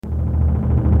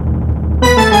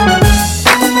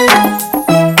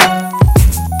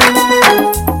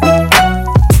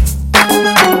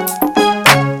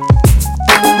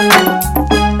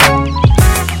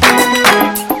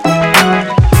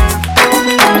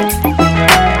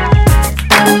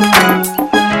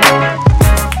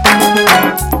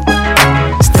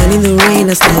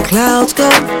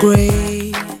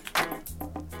Gray.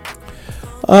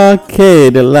 Okay,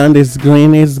 the land is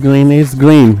green, it's green, it's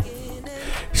green.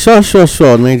 Sure.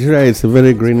 Nigeria is a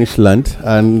very greenish land,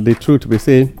 and the truth be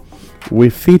say, we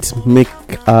fit make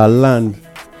our land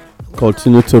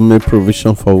continue to make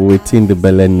provision for waiting the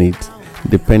belly need,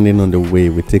 depending on the way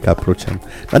we take approach them.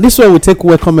 Now, this way we take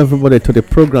welcome everybody to the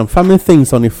program Farming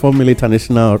Things on the Formula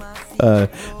International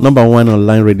number one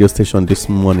online radio station this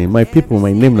morning. My people,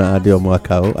 my name is Ade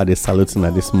Omoakao. I dey saluting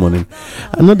at this morning.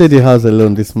 I'm not at the house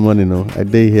alone this morning. No, I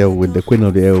dey here with the Queen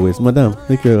of the Airways, Madam.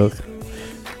 Thank you.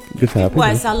 Good to have you.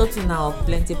 I salute now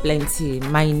plenty.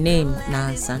 My name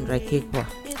na Sandra Kekwa.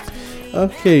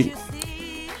 Okay.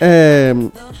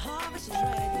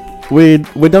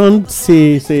 We don't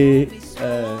say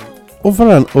over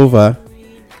and over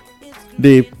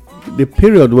the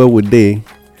period where we dey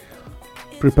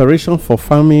preparation for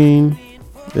farming,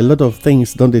 a lot of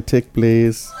things don't they take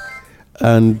place,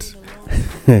 and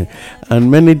and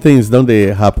many things don't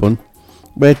they happen.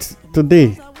 But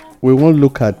today we want to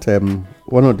look at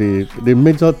one of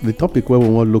the topic where we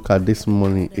want to look at this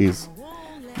morning is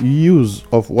use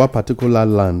of one particular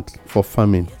land for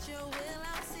farming,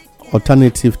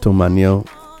 alternative to manure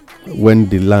when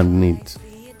the land needs,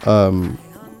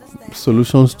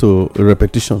 solutions to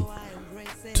repetition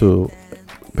to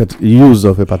use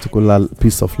of a particular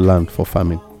piece of land for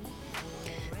farming.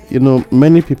 You know,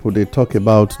 many people they talk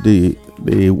about the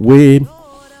way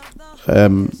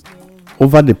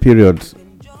over the period.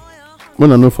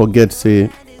 When I don't forget, say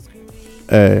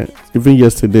even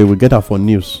yesterday we get out for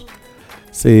news,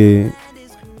 say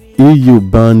EU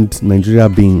banned Nigeria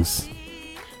beans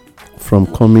from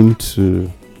coming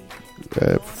to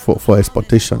for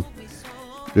exportation.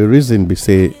 The reason be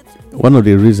say one of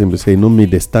the reasons be say no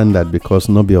meet the standard because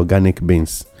no be organic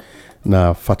beans,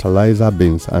 now fertilizer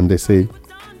beans, and they say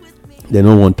they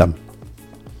don't want them.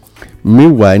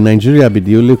 Meanwhile, Nigeria be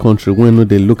the only country when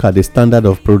they look at the standard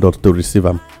of product to receive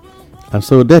them. And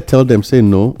so they tell them, say,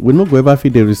 no, we not go ever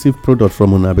feed they receive product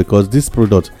from una because this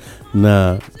product,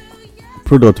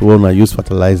 product will not use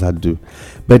fertilizer do.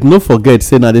 But no forget,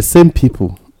 say, now the same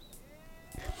people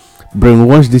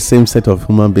brainwash this same set of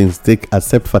human beings, they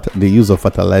accept the use of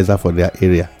fertilizer for their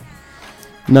area.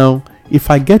 Now,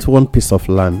 if I get one piece of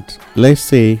land, let's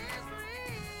say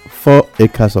 4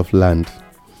 acres of land,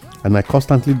 and I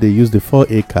constantly they use the 4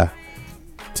 acre,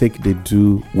 they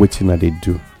do waiting they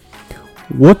do.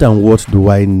 What and what do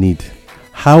I need?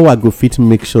 How I go fit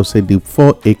make sure say the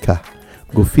 4 acre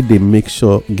go fit they make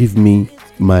sure give me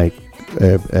my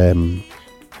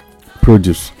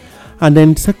produce. And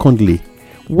then secondly,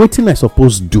 what I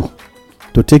suppose do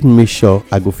to take make sure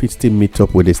I go fit still meet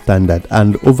up with the standard,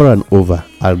 and over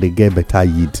I'll they get better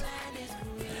yield.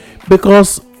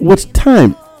 Because with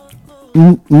time,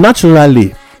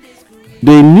 naturally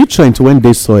the nutrients when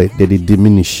they soil they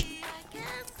diminish.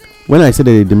 When I say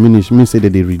that they diminish, means say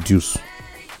that they reduce.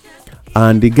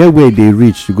 And the get where they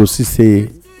reach, you go see say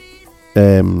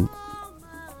the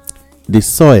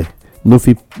soil no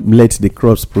fit let the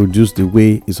crops produce the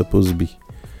way it's supposed to be.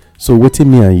 So what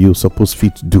me and you supposed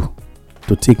fit do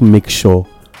to take make sure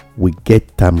we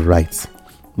get them right.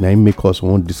 Now it make us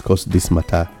want to discuss this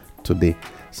matter today.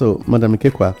 So Madam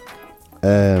Kekwa,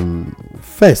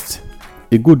 first,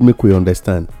 it good make we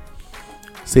understand.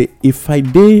 Say if I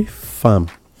dey farm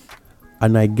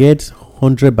and I get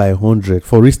 100 by 100,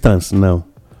 for instance now,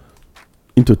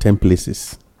 into 10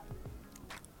 places.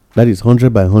 That is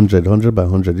 100 by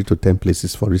 100 into 10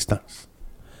 places, for instance.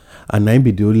 And I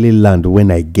be the only land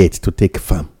when I get to take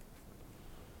farm.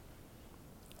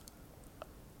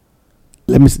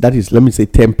 Let me say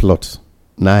 10 plots.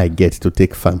 Now I get to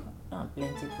take farm.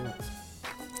 Plenty plots.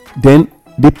 Then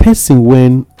the person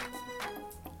when,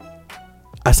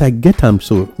 as I get them,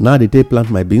 so now they take plant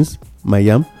my beans, my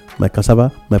yam, my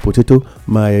cassava, my potato,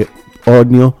 my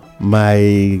onion,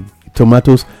 my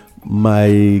tomatoes,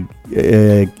 my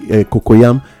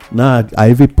cocoyam. Now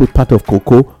I even put part of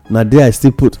cocoa. Now there I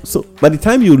still put. So by the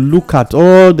time you look at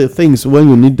all the things when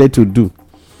you needed to do,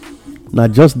 now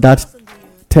just that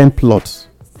 10 plots,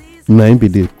 now be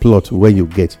the plot where you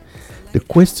get. The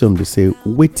question they say,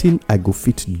 waiting I go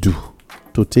fit do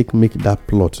to take make that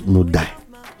plot no die.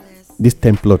 This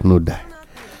 10 plot no die.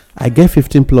 I get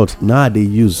 15 plots now they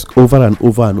use over and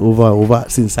over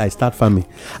since I start farming.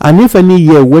 And if any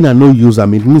year when I no use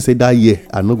them, it means say that year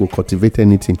I no go cultivate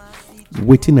anything.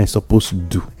 Waiting I supposed to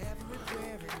do.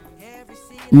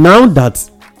 Now that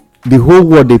the whole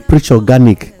world they preach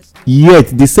organic,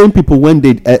 yet the same people when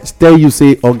they tell you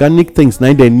say organic things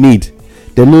now they need,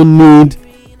 they don't need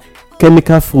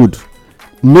chemical food.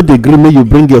 No degree may you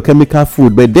bring your chemical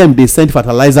food, but then they send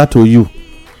fertilizer to you.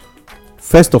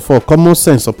 first of all, common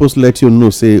sense suppose let you know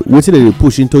say wetin dey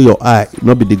push into your eye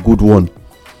no be the good one.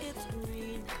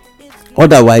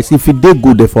 Otherwise, if e dey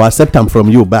good, they for accept am from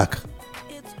you back.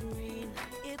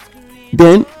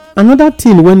 Then another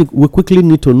thing when we quickly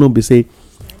need to know be say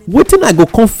wetin I go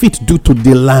come fit do to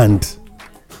the land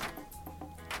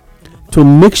to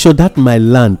make sure that my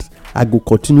land I go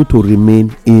continue to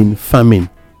remain in farming.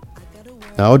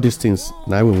 Now all these things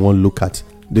now we wan look at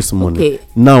this morning. Okay.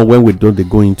 Now when we don dey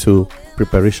go into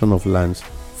preparation of lands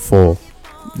for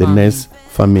the next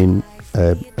farming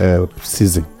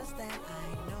season.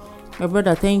 My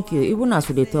brother, thank you. Even as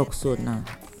we dey talk so now,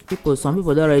 some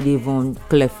people don already even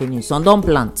clear finish, some don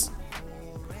plant,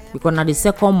 because na the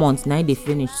second month na dey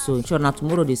finish. So sure na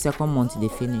tomorrow the second month dey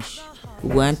finish, we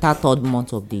go enter third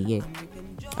month of the year.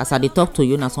 As I dey talk to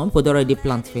you now, some people don already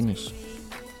plant finish,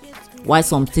 while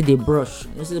some still dey brush.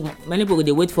 You see, many people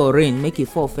dey wait for rain make e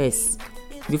fall first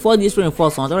before this rain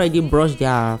fall. Some don already brush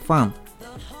their farm,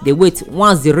 dey wait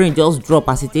once the rain just drop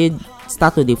as e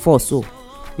start to dey fall. So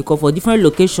because for different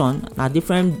location na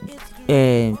different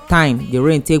time the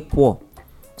rain take pour.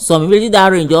 Some immediately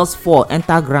that rain just fall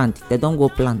enter ground, they don go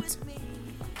plant.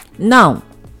 Now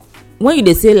when you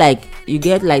dey say like you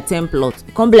get like 10 plots,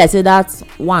 e come be like say that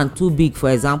one too big, for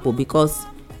example, because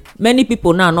many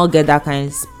people now no get that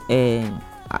kind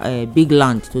big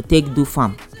land to take do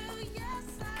farm.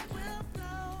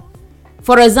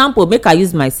 For example, make I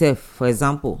use myself for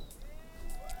example.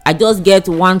 I just get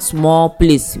one small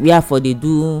place where for dey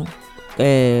do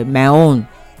my own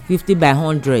 50 by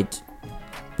 100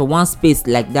 for one space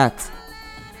like that.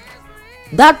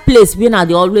 That place wey I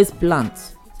dey always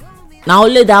plant, na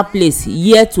only that place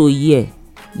year to year,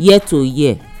 year to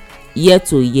year, year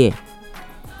to year.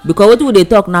 Because wetin we dey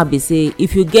talk now be say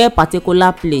if you get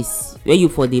particular place where you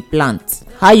for dey plant,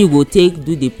 how you go take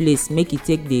do the place make e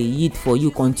take dey yield for you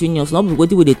continuous, no be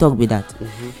wetin we dey talk be that.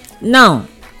 Now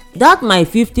that my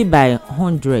 50 by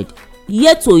 100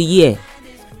 year to year,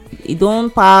 e don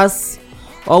pass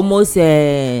almost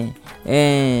let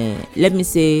me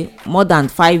say more than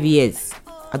 5 years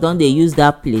I don dey use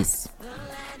that place.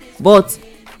 But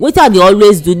wetin I dey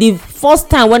always do, the first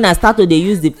time when I start to dey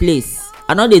use the place,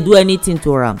 I no dey do anything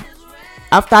to am.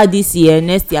 After this year,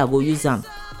 next year I go use am.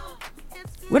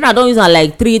 When I don use am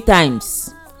like 3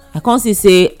 times, I come see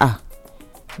say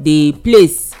the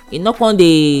place e no come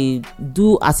dey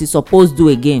do as e suppose do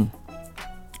again.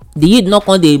 The yield no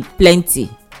come dey plenty.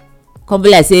 Come be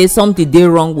like say something dey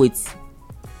wrong with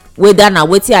whether na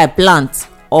wetin I plant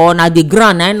or na the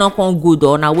ground na no come good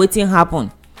or na wetin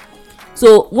happen.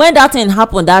 So when that thing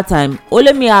happen that time,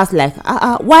 only me ask like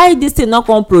why this thing no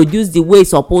come produce the way e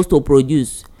suppose to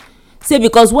produce. Say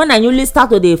because when I newly start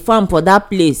to dey farm for that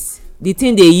place, the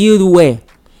thing dey yield well,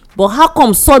 but how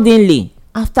come suddenly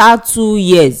after 2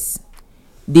 years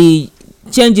the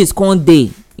changes come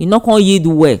dey, e no come yield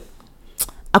well.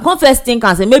 I come first think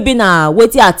am say maybe na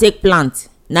wetin I take plant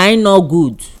na e no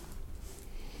good.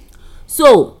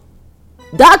 So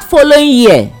that following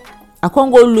year I come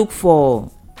go look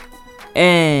for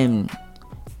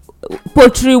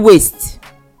poultry waste.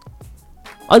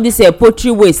 All this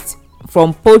poultry waste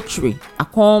from poultry, I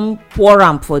come pour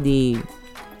am for the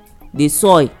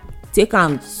soil, take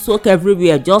am soak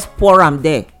everywhere, just pour am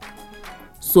there.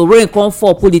 So rain come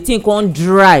fall, put the thing come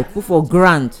dry, put for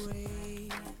ground.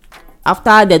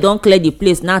 After they don clear the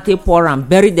place, now take pour am,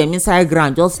 bury them inside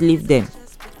ground, just leave them.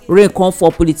 Rain come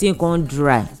fall, put the thing come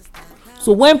dry.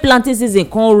 So when planting season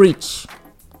come reach,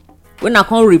 when I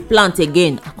come replant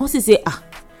again, I come see say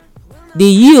the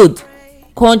yield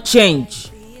come change,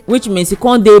 which means e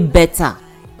come dey better.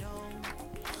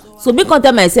 So me come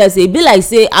tell myself say e be like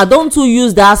say I don too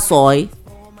use that soil,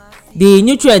 the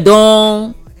nutrient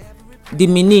don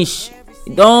diminish,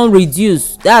 don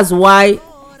reduce. That's why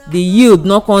the yield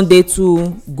no come dey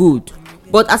too good.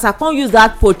 But as I come use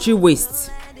that poultry waste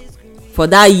for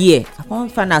that year, I come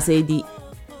find out say the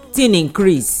thing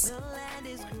increase.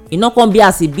 E no come be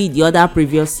as e be the other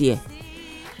previous year.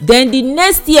 Then the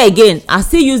next year again, I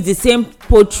still use the same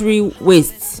poultry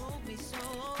waste,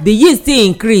 the yield still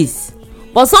increase.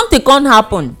 But something come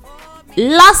happen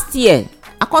last year.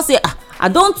 I come say I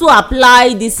don too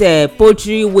apply this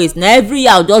poultry waste, na every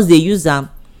year I just dey use am,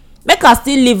 make I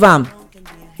still leave am,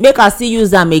 make I still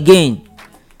use am again.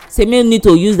 Say me need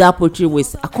to use that poultry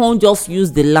waste, I can't just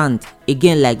use the land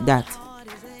again like that.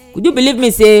 Could you believe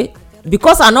me say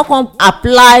because I no come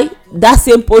apply that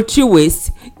same poultry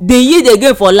waste, the yield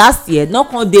again for last year no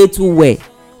come dey too well.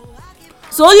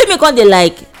 So only me come dey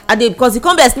like because e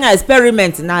come be an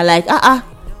experiment na, like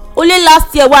only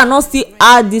last year wey I no still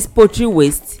add this poultry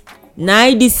waste, na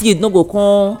this yield no go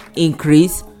come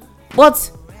increase.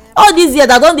 But all these years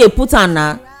I don dey put am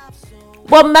na,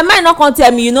 but my mind no come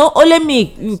tell me, you know, only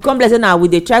me you come like say na we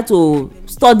dey try to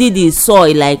study the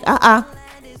soil like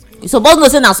you suppose know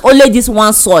say na only this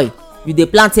one soil you dey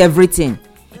plant everything.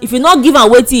 If you no give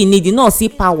am wetin e need, you no see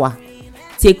power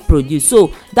take produce.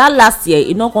 So that last year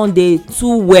e no come dey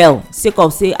too well sake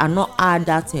of say I no add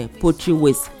that poultry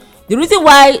waste. The reason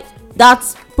why that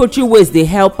poultry waste dey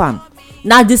help am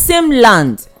na the same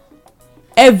land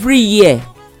every year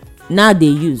na dey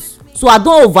use, so I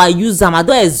don overuse am, I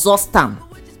don exhaust am,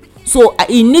 so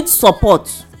e need support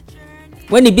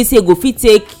when e be say e go fit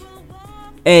take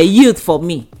yield for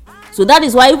me. So that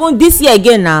is why even this year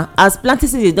again na, as planting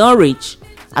season don reach,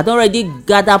 I don already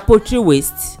gather poultry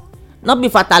waste, not be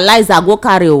fertilizer go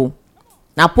carry o,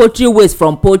 na poultry waste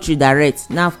from poultry direct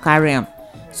na carry am.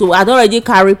 So I don already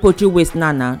carry poultry waste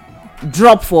now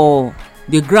drop for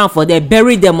the ground for there,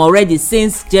 bury them already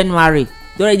since January.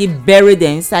 Don already bury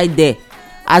them inside there.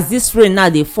 As this rain now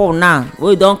dey fall now,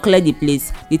 wey don clear the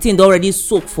place, the thing don already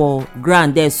soak for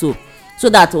ground there, so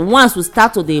that once we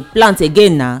start to dey plant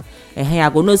again now, I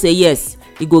go know say yes,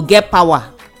 e go get power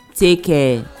take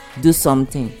do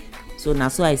something. So na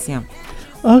so I see am.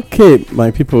 Okay, my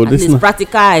people, this is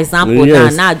practical example.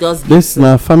 Yes, now just this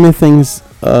na Farming Things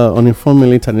on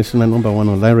Informal International #1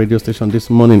 online radio station this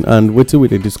morning, and wetin we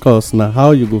dey discuss na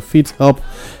how you go fit help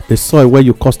the soil where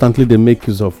you constantly dey make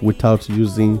use of without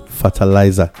using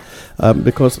fertilizer,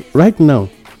 because right now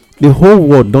the whole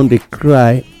world don dey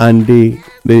cry and they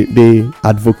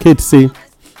advocate say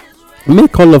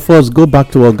make all of us go back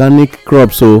to organic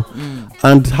crops. So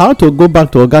and how to go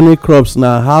back to organic crops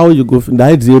na how you go,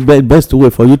 that's the best way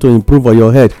for you to improve on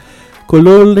your health.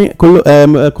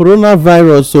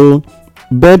 Coronavirus, so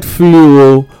bird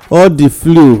flu, all the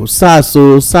flu, SARS,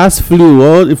 SARS flu,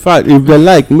 or in fact if they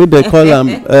like make they call them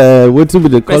wetin be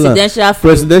they call am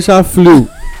presidential flu.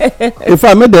 In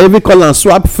fact make they even call am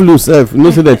swap flu sef. You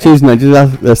know say they change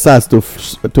Nigeria SARS to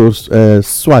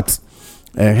SWAT.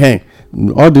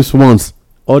 All these ones,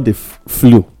 all the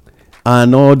flu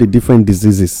and all the different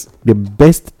diseases, the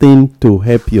best thing to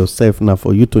help yourself now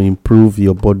for you to improve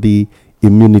your body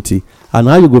immunity. And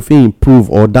how you go fit improve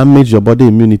or damage your body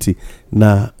immunity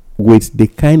now with the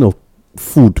kind of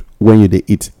food when you dey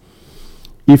eat.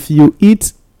 If you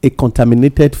eat a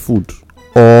contaminated food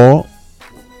or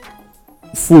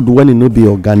food when it no be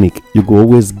organic, you go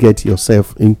always get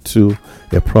yourself into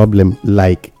a problem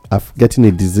like of getting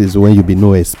a disease when you be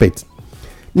no expect.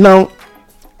 Now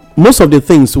most of the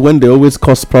things when they always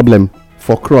cause problem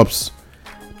for crops,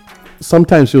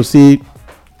 sometimes you see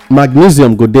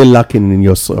magnesium go dey lacking in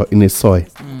your in a soil.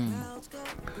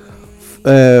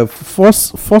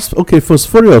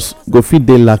 Phosphorus go fit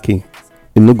dey lacking,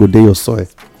 e no go dey your soil.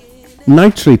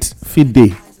 Nitrate fit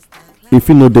dey if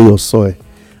e no dey your soil,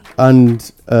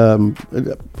 and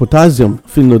potassium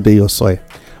fit no dey your soil.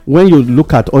 When you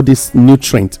look at all these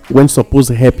nutrients when suppose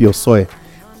help your soil,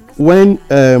 when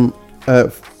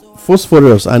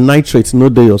phosphorus and nitrate no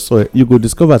dey your soil, you go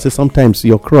discover say sometimes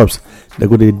your crops they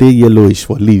go dey yellowish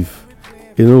for leaf.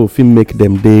 You know, fit make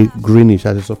them dey greenish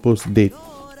as they suppose dey.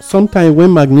 Sometimes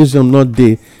when magnesium not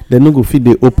dey, they no go fit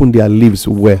dey open their leaves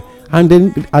well, and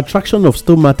then the attraction of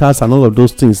stomatas and all of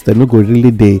those things, they no go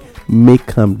really dey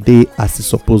make am dey as e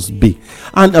suppose be.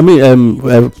 And I mean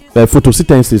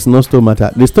photosynthesis, not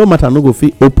stomata. The stomata no go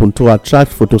fit open to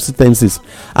attract photosynthesis,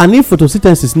 and if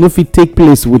photosynthesis no fit take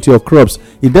place with your crops,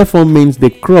 it therefore means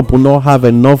the crop will not have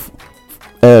enough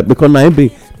because na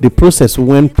be the process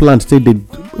when plant take dey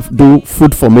do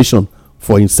food formation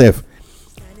for itself.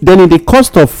 Then in the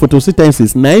cost of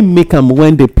photosynthesis, na im make am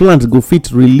when the plant go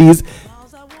fit release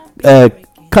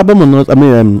carbon monoxide,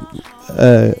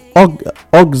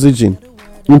 oxygen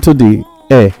into the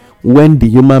air when the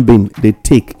human being they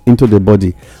take into the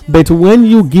body. But when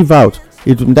you give out,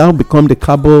 it will now become the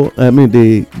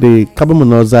the carbon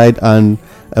monoxide and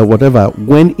whatever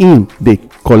when in they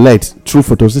collect through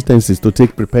photosynthesis to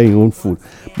take prepare your own food.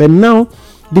 But now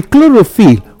the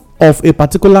chlorophyll of a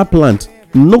particular plant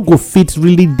no go fit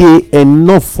really dey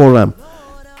enough for am,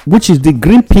 which is the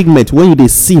green pigment when you dey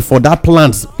see for that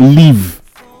plant's leaf.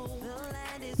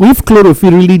 If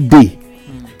chlorophyll really dey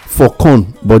for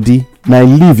corn body, na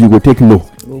leaf you go take low,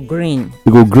 go green,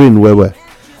 you go green well.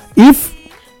 If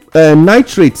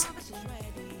nitrate,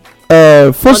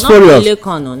 phosphorus,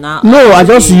 no, I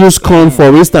just use corn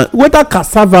for instance. Whether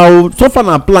cassava so far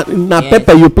na plant na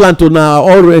pepper you plant, or na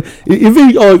orange,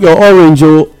 even your orange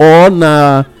or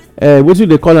na wetin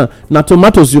they call am, na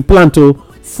tomatoes you plant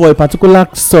for a particular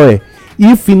soil,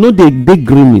 if you know they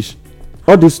greenish,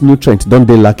 all these nutrients don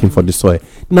dey lacking for the soil.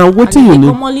 Now wetin you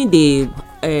need, commonly dey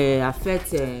affect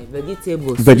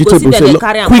vegetables. Vegetables you go see them, they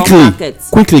carry am come market.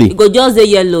 quickly. E go just dey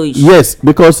yellowish. Yes,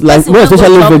 because like more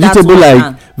especially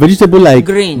vegetable like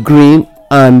green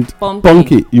and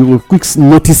pumpkin, you will quick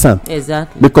notice am.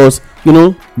 Exactly. Because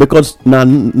na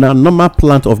normal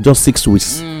plant of just 6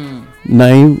 weeks.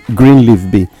 9 green leaf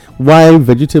be, while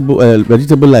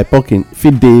vegetable like pumpkin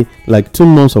fit dey like 2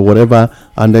 months or whatever,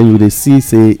 and then you dey see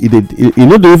say e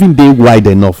no dey even dey wide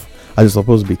enough as e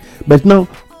suppose be. But now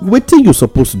wetin you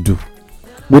suppose do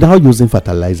without using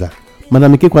fertilizer?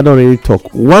 Madam Ikekwa don already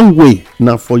talk. One way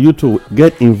na for you to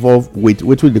get involved with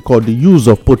wetin they call the use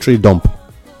of poultry dump.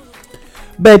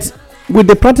 But with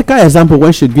the practical example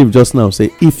when she give just now, say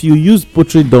if you use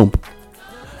poultry dump,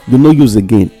 you no use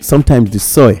again, sometimes the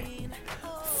soil.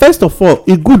 First of all,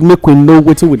 e good make we know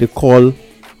wetin we dey call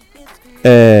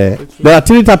there are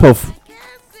 3 type of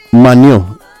manure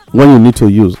when you need to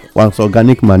use. One's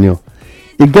organic manure.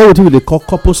 E get wetin we dey call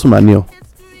compost manure.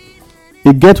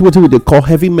 E get wetin we dey call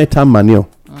heavy metal manure.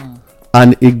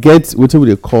 And e get wetin we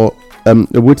dey call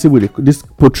this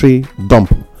poultry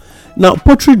dump. Now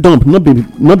poultry dump not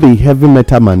be heavy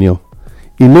metal manure.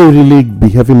 E no really be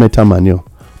heavy metal manure,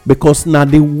 because na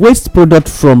the waste product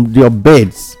from your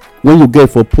beds when you get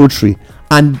for poultry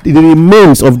and the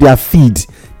remains of their feed,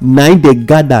 na they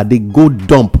gather, they go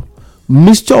dump.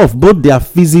 Mixture of both their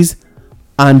feces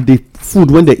and the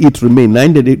food when they eat remain,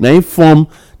 na form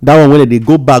that one when they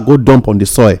go back, go dump on the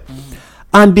soil.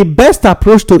 And the best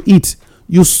approach to it,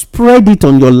 you spread it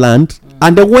on your land,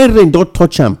 and then when rain don't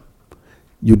touch them,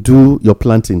 you do your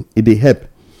planting. It dey help.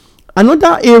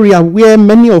 Another area where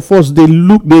many of us they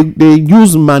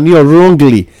use manure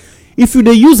wrongly. If you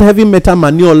dey use heavy metal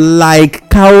manure like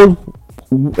cow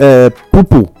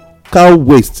poo, cow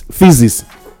waste, feces,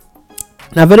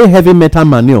 na very heavy metal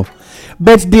manure.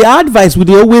 But the advice we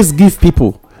dey always give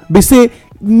people be say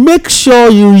make sure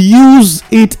you use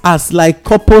it as like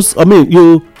compost. I mean,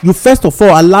 you first of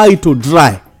all allow it to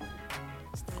dry.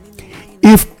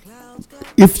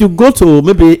 If you go to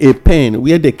maybe a pen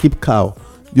where they keep cow,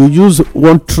 you use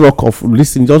 1 truck of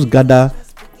this thing, just gather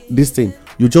this thing,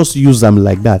 you just use them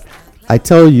like that. I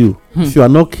tell you, if you are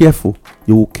not careful,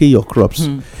 you will kill your crops.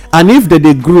 And if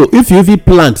they grow, if you even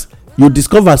plant, you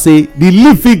discover say the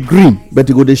leaf is green, but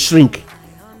it go dey shrink.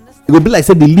 It will be like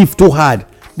say the leaf too hard.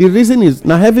 The reason is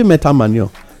na heavy metal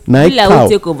manure. Na cow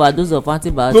take overdose of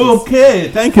antibiotics. Okay,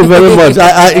 thank you very much.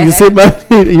 You say, but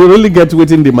you really get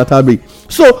wetin the matter be.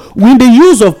 So with the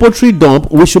use of poultry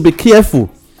dump, we should be careful.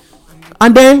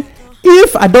 And then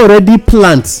if I don already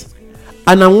plant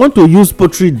and I want to use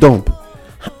poultry dump,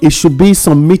 it should be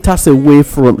some meters away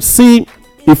from. See,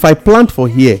 if I plant for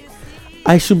here,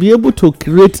 I should be able to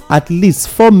create at least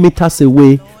 4 meters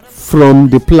away from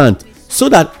the plant, so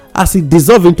that as it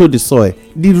dissolve into the soil,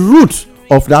 the root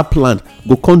of that plant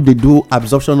go come dey do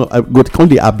absorption, go come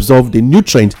dey absorb the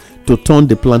nutrient to turn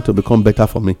the plant to become better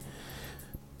for me.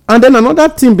 And then another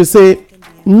thing be say,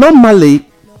 normally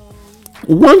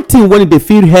one thing when they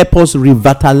feel help us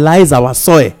revitalize our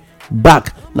soil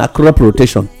back na crop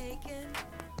rotation.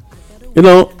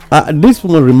 This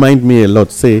one remind me a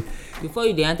lot. Say before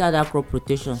you dey enter that crop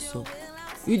rotation, so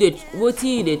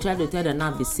wetin you dey try to tell them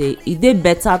now be say e dey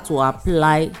better to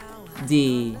apply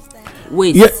the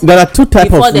waste. Yes, there are 2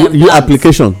 type of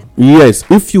application. Yes,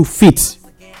 if you fit,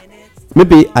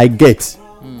 maybe I get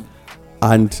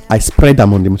and I spread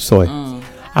them on the soil.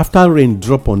 After rain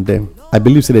drop on them, I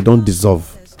believe say they don't dissolve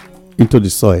into the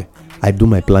soil. I do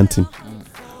my planting.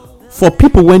 For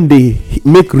people when they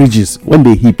make ridges, when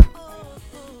they heap,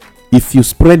 if you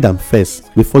spread them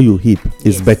first before you heap,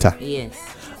 it's better. Yes.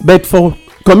 But for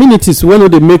communities when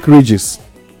they make ridges,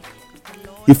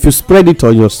 if you spread it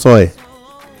on your soil,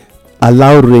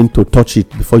 allow rain to touch it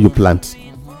before you plant.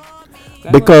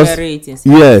 Because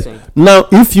yes, now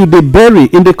if you dey bury,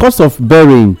 in the course of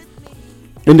burying,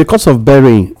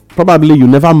 probably you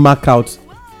never mark out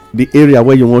the area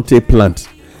where you want to plant,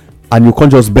 and you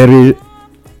can't just bury.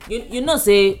 You know,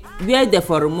 say where they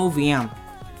for remove yam,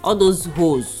 all those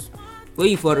holes where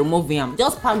you for remove yam,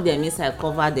 just pack them inside,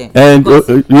 cover them. And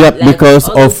because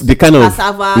of the kind of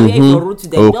cassava, where you root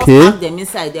them, just pack them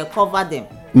inside, they cover them.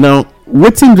 Now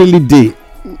wetin really dey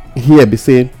here be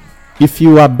say, if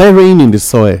you are burying in the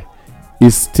soil,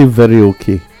 it's still very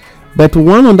okay. But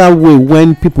one other way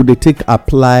when people they take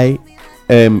apply,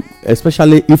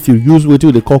 especially if you use what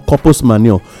they call compost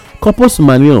manure. Compost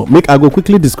manure, I go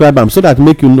quickly describe them so that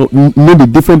make you know the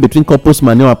difference between compost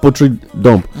manure and poultry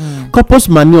dump. Compost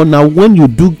manure, now when you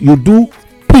do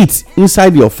pit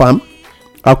inside your farm,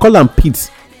 I'll call them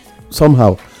pits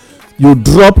somehow. You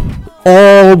drop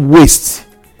all waste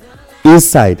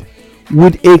inside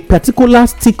with a particular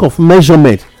stick of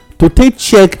measurement to take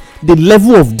check the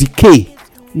level of decay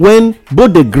when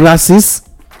both the grasses,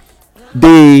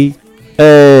 the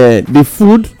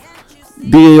food,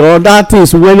 the other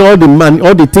things, when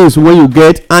all the things when you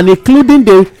get, and including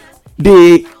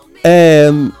the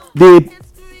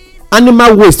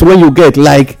animal waste when you get,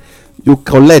 like you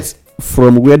collect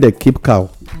from where they keep cow.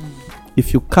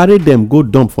 If you carry them go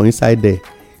dump for inside there,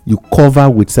 you cover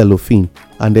with cellophane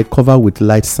and they cover with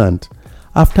light sand.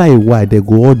 After a while they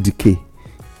go all decay.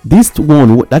 This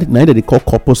one that neither they call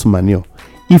compost manure,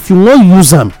 if you want use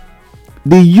them,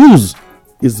 the use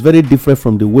is very different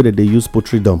from the way that they use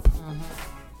poultry dump.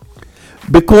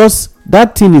 Because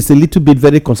that thing is a little bit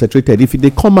very concentrated. If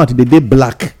they come out, they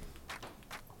black.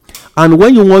 And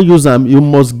when you want use them, you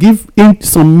must give in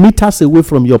some meters away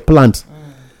from your plant.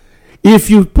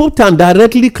 If you put them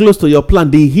directly close to your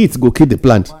plant, the heat go kill the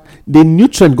plant. The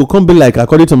nutrient go come be like,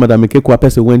 according to Madam Ikekwa,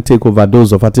 person when take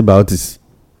overdose of antibiotics.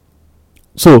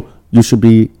 So you should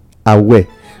be aware.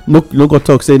 No go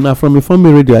talk say now from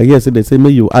Informe Radio I hear say they say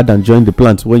may you add and join the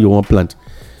plant when you want plant.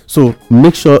 So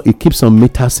make sure it keeps some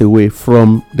meters away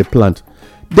from the plant.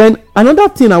 Then another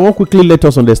thing I want quickly let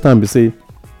us understand, we say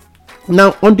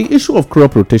now on the issue of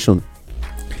crop rotation,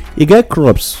 you get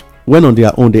crops when on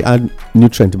their own they add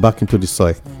nutrient back into the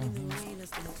soil.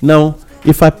 Now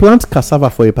if I plant cassava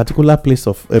for a particular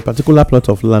plot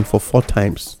of land for 4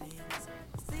 times,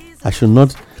 I should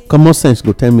not. Common sense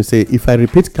go tell me say if I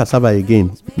repeat cassava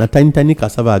again, na tiny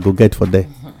cassava I go get for there.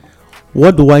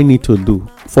 What do I need to do?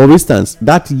 For instance,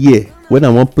 that year when I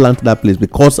want plant that place,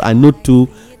 because I need to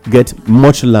get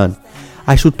much land,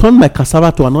 I should turn my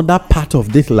cassava to another part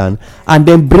of this land and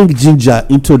then bring ginger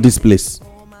into this place.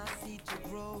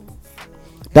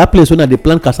 That place when I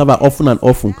plant cassava often and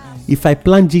often, if I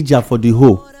plant ginger for the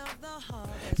whole,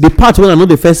 the part when I know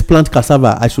the first plant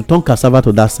cassava, I should turn cassava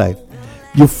to that side.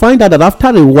 You find out that after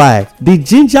a while, the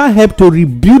ginger help to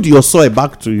rebuild your soil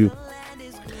back to you.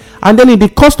 And then in the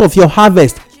cost of your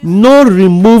harvest, no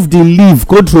remove the leaf,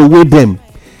 go throw away them.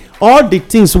 All the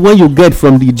things when you get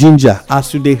from the ginger,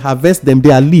 as you they harvest them,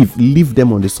 they are leave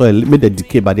them on the soil, make them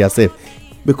decay by themselves.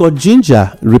 Because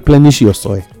ginger replenish your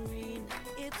soil.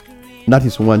 That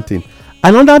is one thing.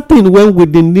 Another thing when we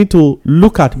need to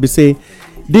look at, we say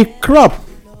the crop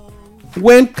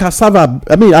when cassava,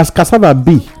 as cassava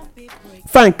be.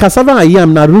 Fine, cassava and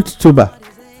yam na root tuber.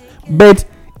 But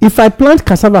if I plant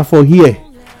cassava for here,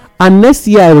 and next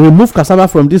year I remove cassava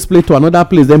from this place to another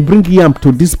place, then bring yam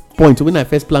to this point when I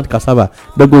first plant cassava,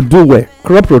 they go do well.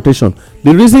 Crop rotation.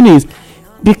 The reason is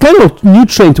the kind of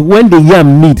nutrient when the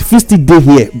yam need, fit still dey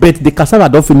here, but the cassava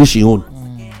don't finish its own.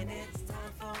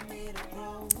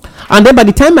 And then by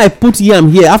the time I put yam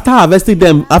here, after harvesting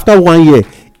them after 1 year,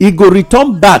 it go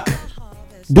return back.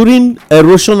 During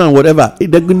erosion and whatever,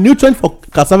 the nutrient for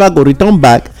cassava go return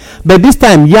back, but this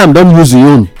time yam don't use your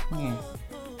own.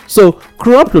 So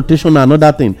crop rotation na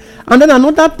another thing. And then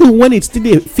another thing when it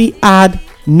still fit add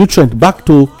nutrient back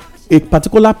to a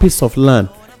particular piece of land,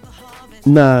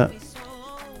 na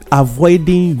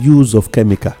avoiding use of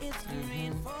chemical.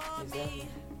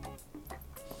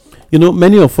 You know,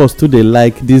 many of us too they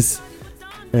like this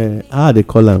how they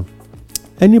call them,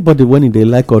 anybody when they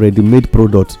like already made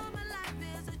product.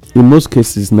 In most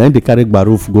cases, now they carry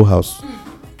baroof go house.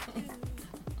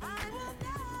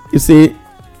 You see,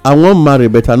 I want marry,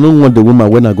 but I don't want the woman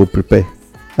when I go prepare.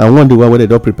 I want the one when they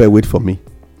don't prepare wait for me.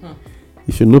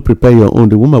 If you no prepare your own,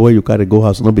 the woman where you carry go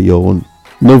house not be your own.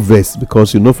 No verse,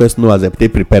 because you know first know as they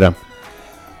prepare them.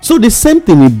 So the same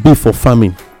thing will be for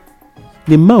farming.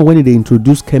 The man when they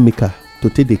introduce chemical to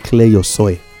take they clear your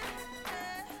soil,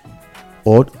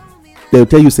 or they'll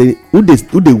tell you say who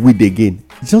they weed again,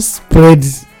 just spread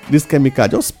this chemical,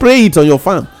 just spray it on your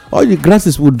farm, all the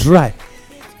grasses will dry.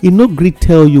 He no gree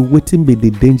tell you wetin be the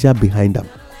danger behind them.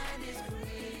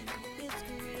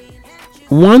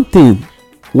 One thing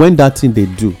when that thing they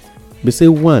do, they say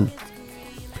one,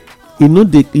 you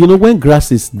know when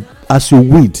grasses, as you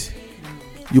weed,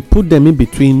 you put them in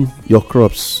between your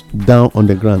crops down on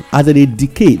the ground. As they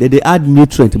decay, they add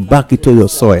nutrient back into your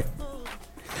soil.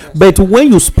 But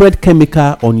when you spread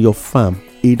chemical on your farm,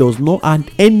 it does not add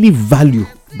any value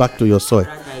back to your soil.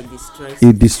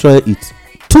 It destroys it.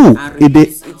 Two,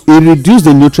 it reduces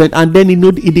the nutrient, and then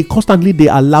it constantly they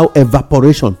allow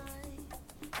evaporation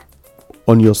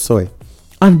on your soil.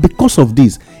 And because of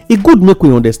this, it good make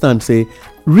we understand say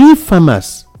real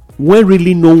farmers when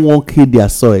really no one kill their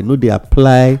soil, no they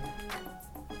apply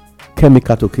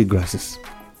chemical to kill grasses.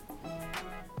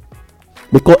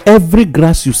 Because every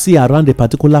grass you see around a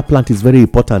particular plant is very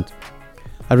important.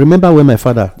 I remember when my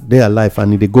father they alive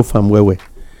and they go farm where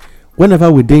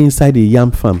whenever we dey inside the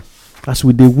yam farm, as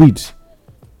we dey weed,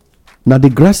 Now the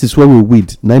grasses wey we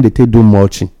weed na dey take do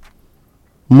mulching.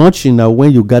 Mulching na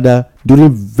when you gather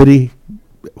during very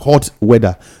hot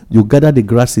weather, you gather the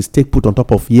grasses take put on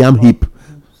top of yam heap,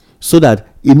 so that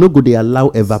e no go dey allow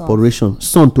evaporation,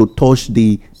 sun to touch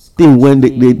the thing when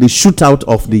they shoot out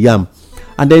of the yam.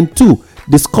 And then 2,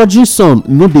 the scorching sun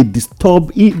dey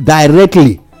disturb it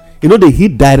directly. Dey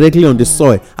hit directly on the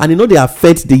soil, and dey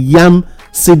affect the yam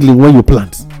seedling when you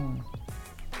plant.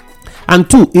 And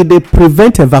 2, it dey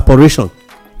prevent evaporation.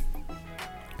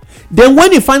 Then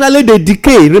when e finally dey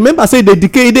decay, remember say dey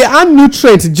decay, e dey add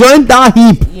nutrients join that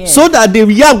heap, so that the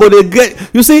yam go dey get.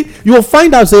 You see, you will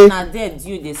find out say na there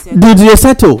dew dey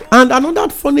settle. And another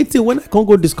funny thing when I come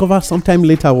go discover sometime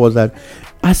later was that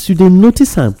as you dey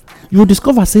notice am, you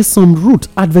discover say some root,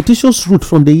 adventitious root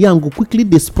from the yam go quickly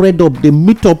dey spread up, dey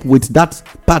meet up with that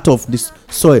part of this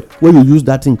soil where you use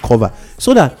that thing cover,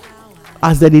 so that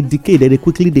as they dey decay, they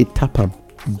quickly dey tap am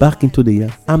back into the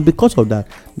yam. And because of that,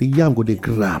 the yam go dey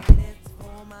grab,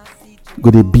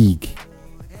 go dey big.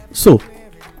 So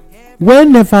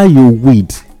whenever you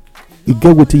weed, you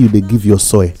get wetin you dey give your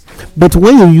soil. But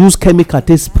when you use chemical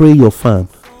to spray your farm,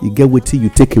 you get wetin you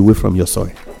take away from your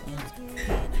soil.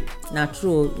 Na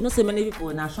true. You know, so many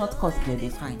people na shortcut dey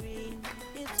find.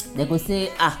 They go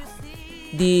say,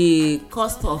 the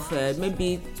cost of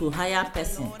maybe to hire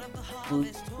person to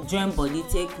join body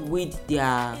take weed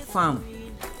their farm,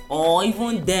 or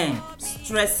even them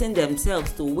stressing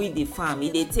themselves to weed the farm,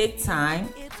 e dey take time,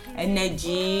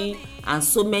 energy, and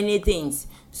so many things.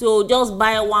 So just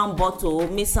buy one bottle,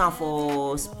 mix am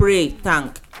for spray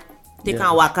tank, take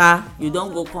am waka, you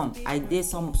don go come. I dey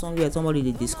somewhere somebody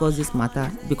dey discuss this matter,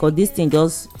 because this thing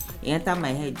just enter my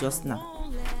head just now.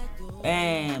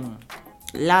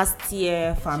 Last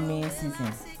year farming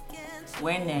season,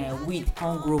 when weed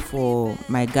come grow for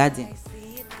my garden,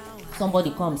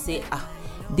 somebody come say,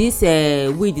 this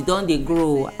weed don dey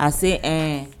grow. I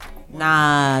say,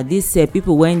 na this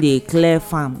people when dey clear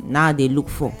farm now dey look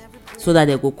for, so that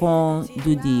they go come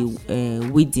do the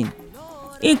weeding.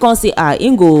 He come say,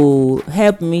 he go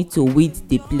help me to weed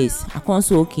the place. I come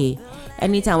say, okay,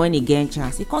 anytime when he get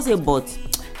chance. He come say, but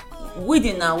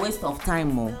weeding na waste of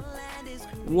time o.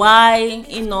 Why?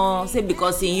 Say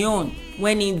because he own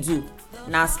when he do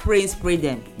na spray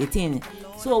them the thing.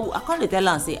 So I come dey tell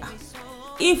am say,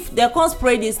 if they come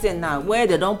spray this thing now where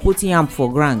they don put yam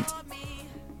for ground,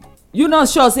 you not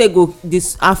sure say go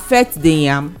this affect the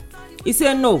yam? He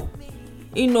say no.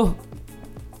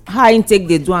 How him take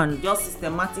dey do am just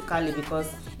systematically,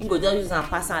 because him go just use am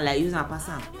pass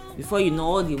am. Before you know,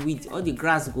 all the weed, all the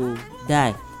grass go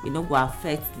die. E no go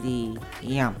affect the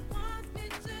yam.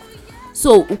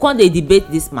 So we come dey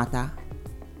debate this matter.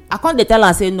 I come dey tell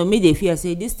am say no, make dey fear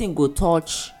say this thing go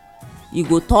touch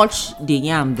the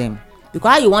yam dem,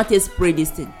 because how you wan take spray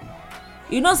this thing?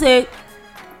 You know say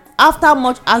after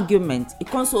much argument, e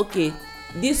come say okay,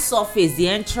 this surface, the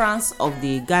entrance of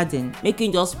the garden, make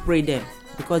him just spray them,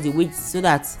 because the weeds, so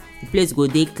that the place go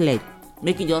dey cleared.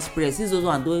 Make him just spray. Since those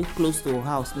one dey close to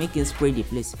house, make him spray the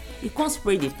place. He come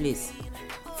spray the place.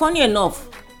 Funny enough,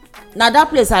 na that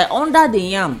place I under the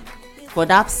yam for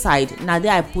that side, na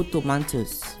there I put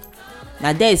tomatoes.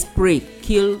 Na there I spray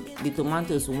kill the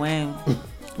tomatoes when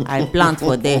I plant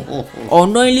for there.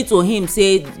 Unknowingly to him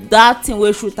say that thing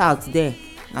wey shoot out there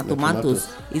na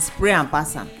tomatoes. He spray and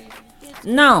pass am.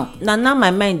 Now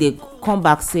my mind dey come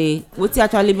back say wetin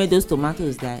actually make those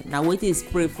tomatoes die na wetin he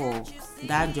spray for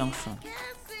that junction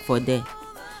for there.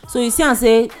 So you see am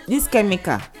say this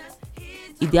chemical,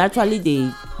 e dey actually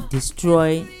dey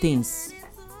destroy things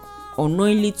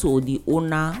unknowingly to the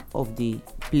owner of the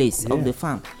place, of the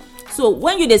farm. So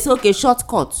when you dey say okay,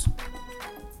 shortcut,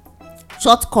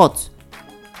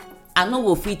 I no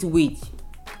go fit weed,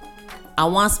 I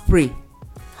wan spray.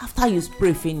 After you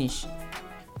spray finish,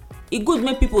 e good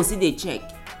make people still dey check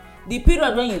the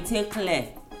period when you take clear,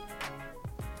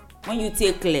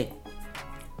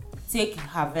 take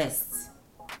harvest,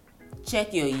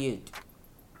 check your yield.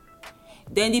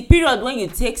 Then the period when you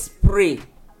take spray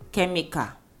chemical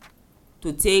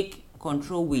to take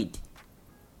control weed,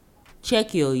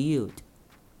 check your yield.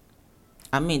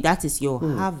 I mean, that is your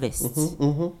harvest.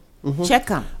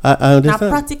 Check am. I understand. Na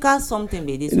practical something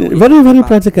be this. Very, very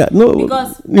practical. No,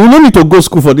 because you no need to go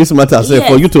school for this matter, yes,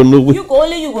 for you to know. You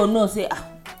go know say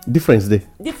difference dey.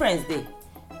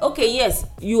 Okay, yes,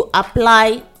 you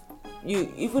apply.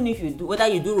 You even if you do, whether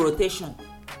you do rotation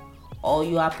or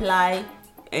you apply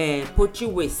poultry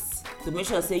waste to make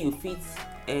sure say you fit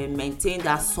maintain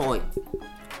that soil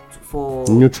for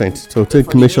nutrients. So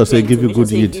make sure say give you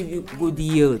good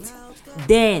yield.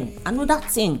 Then another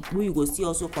thing wey you go still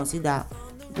also consider,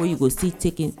 wey you go still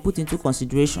put into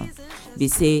consideration, be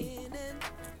say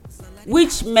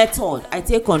which method I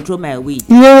take control my weed.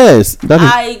 Yes, that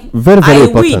is very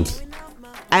important.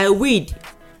 I weed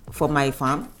for my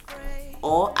farm,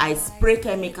 or I spray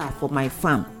chemical for my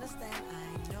farm.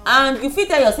 And you fit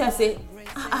tell yourself say,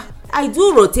 I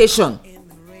do rotation,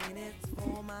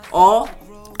 or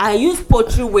I use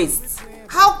poultry waste.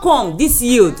 How come this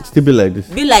yield still be like this?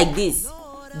 Be like this?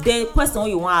 The question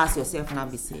you wan ask yourself now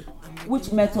be say,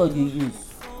 which method you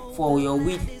use for your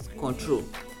weed control?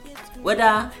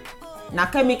 Whether na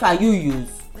chemical you use.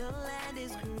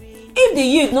 If the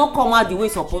yield no come out the way e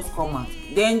suppose come out,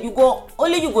 then you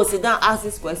go sit down ask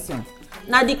this question.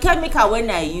 Na the chemical wey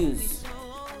I use,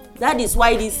 that is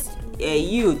why this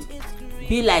yield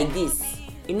be like this.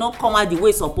 E no come out the way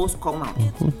e suppose come out.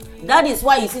 That is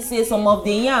why you see say some of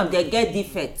the yam dey get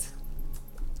defect.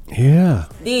 Yeah.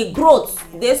 The growth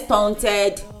dey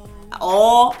stunted,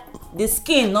 or the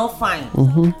skin no fine.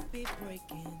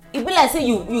 E be like say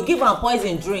you give am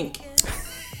poison drink.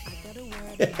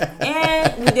 We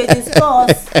dey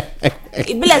discuss.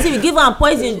 E be like say you give am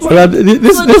poison drink. Well,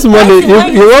 this morning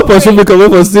you wan pursue me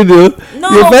comot for studio. No,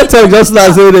 you first tell just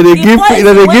now say dem dey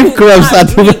give crops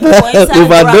at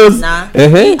overdose.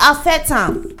 E affect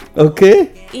am.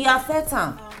 Okay. E affect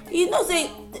am. You know say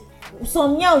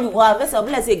some yam you go harvest am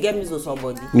be like say e get measles for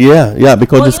body. Yeah,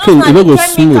 because the skin e no go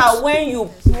smooth. But chemical when you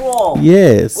pour.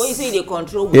 Yes. When you say you dey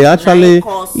control weed, actually,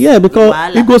 because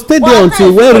e go stay there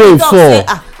until when rain fall.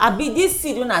 Abi this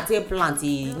seed wey na take plant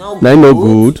e no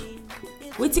good.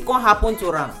 Wetin come happen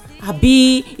to am?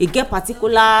 Abi e get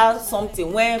particular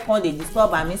something wey come dey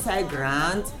disturb am inside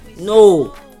ground?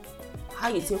 No. How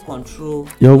you take control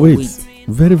your weight?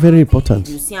 Very, very important.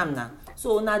 You see am now.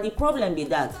 So na the problem be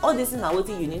that all this things na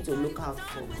wetin you need to look out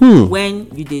for when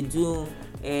you dey do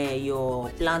your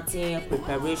planting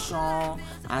preparation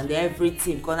and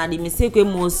everything. Because na the mistake wey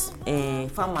most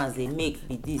farmers dey make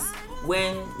be this,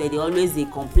 when they dey always dey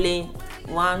complain,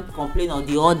 one complain or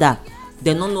the other,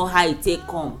 they no know how e take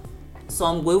come.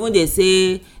 Some go even dey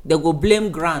say they go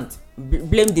blame ground,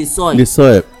 blame the soil.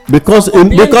 Because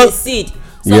the seed.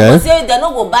 Some go say they no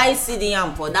go buy seed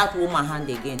yam for that woman hand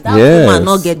again. That woman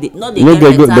no get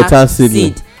better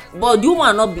seed. But the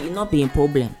woman not be a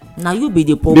problem. Now you be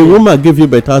the problem. The woman give you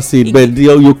better seed, but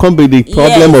you can't be the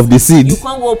problem of the seed. You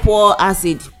can't go pour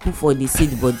acid put for the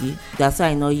seed body. That's why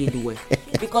I know yield well.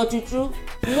 Because you true,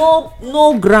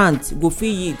 no grant go fit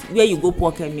yield where you go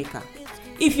pour chemical.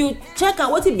 If you check out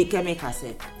what it be chemical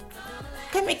say,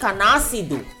 chemical na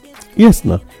acid o. Yes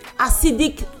na.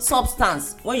 Acidic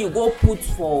substance when you go put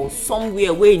for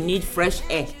somewhere where you need fresh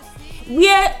air.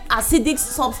 Where acidic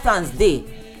substance dey,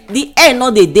 the air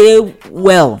no dey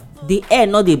well. The air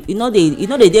no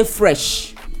dey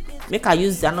fresh. Make I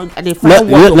use I dey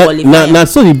find word to qualify. Na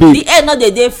so e be. The air no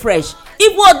dey fresh.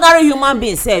 If ordinary human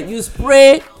being sef you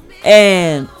spray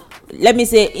let me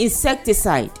say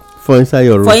insecticide for inside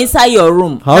your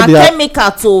room. Na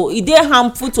chemical to e dey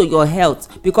harmful to your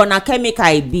health because na chemical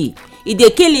e be. E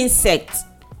dey kill insect.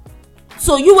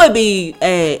 So you wey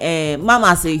be mama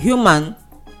as a human,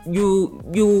 you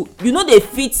no dey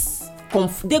fit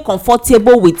dey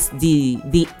comfortable with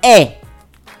the air.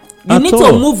 You need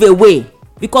to move away,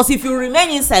 because if you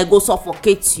remain inside, go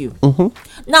suffocate you.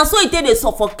 Now so e take dey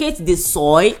suffocate the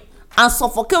soil and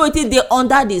suffocate wetin dey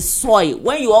under the soil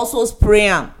when you also spray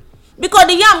am, because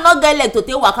the yam no get leg to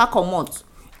take waka comot.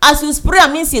 As you spray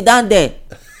am, e sit down there,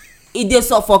 e dey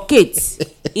suffocate,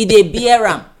 e dey bear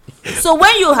am. So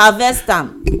when you harvest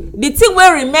am, the thing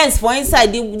wey remains for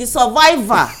inside, the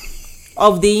survivor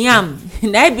of the yam,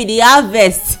 na be the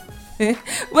harvest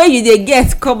wey you dey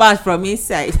get come out from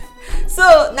inside.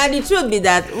 So na the truth be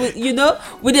that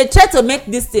we dey try to make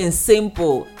this thing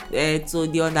simple to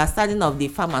the understanding of the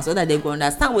farmer, so that they go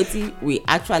understand wetin we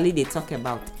actually dey talk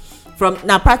about from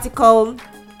na practical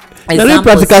examples. Na really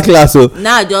practical class o.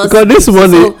 Now just because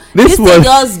this one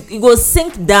just e go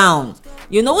sink down.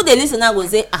 You know who dey lis ten now go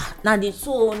say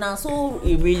na so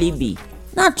e really be.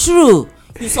 Na true.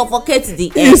 You suffocate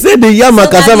the air. You say the yam and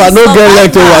cassava no get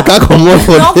leg to waka comot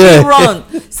for there. No fit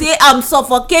run. Say I'm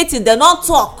suffocating, they no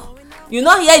talk. You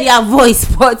no hear their voice,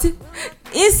 but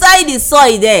inside the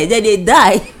soil there, they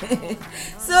die.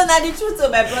 So na the truth o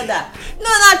my brother. No,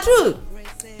 na true.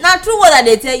 Na true what I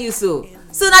dey tell you so.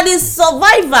 So na the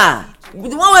survivor,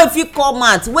 the one wey fit come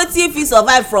out, wetin fit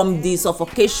survive from the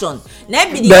suffocation, na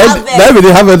be the harvest. Na be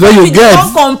the harvest wey you get.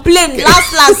 You don complain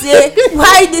last say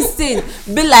why this thing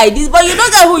be like this, but you no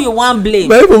get who you wan blame.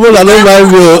 Many people na no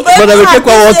mind me o, but I dey take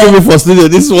one work me for studio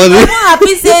this morning. I'm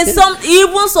happy say some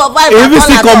even survive. Even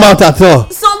still come out at all.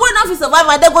 Some wey no fit survive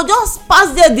and they go just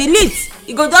pass there delete.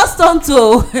 E go just turn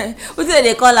to wetin dem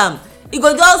dey call am e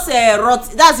go just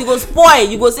rot, that's e go spoil.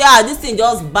 You go say this thing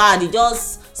just bad, e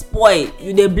just spoil,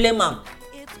 you dey blame am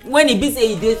when e be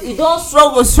say e don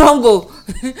struggle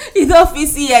e don fit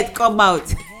see head come out.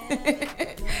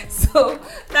 So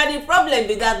na the problem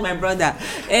be that, my brother.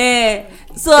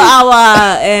 So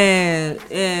our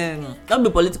don't be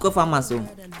political farmers o,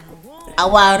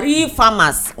 our real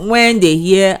farmers, when they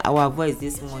hear our voice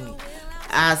this morning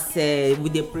as we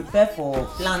dey prepare for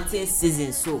planting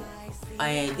season, so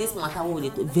this matter wey we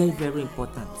dey talk very very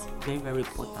important, very very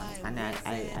important, and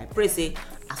I pray say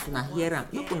as una hear am,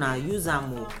 make una use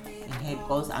am o,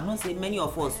 because I know say many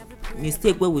of us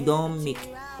mistake wey we don make,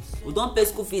 we don pay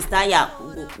school fees tire,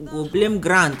 we go blame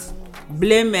grant,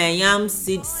 blame yam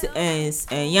seed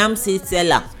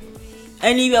seller.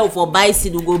 Anywhere we for buy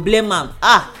seed we go blame am.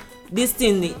 This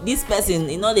thing, this person,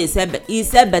 e no dey sell, e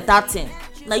sell better thing.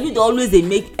 Na you dey always dey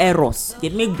make errors, dey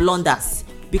make blunders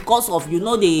because of you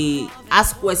no dey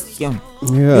ask question.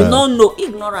 You no know.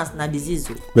 Ignorance na disease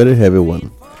o. Very heavy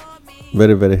one,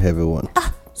 very very heavy one.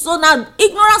 So na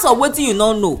ignorance of wetin you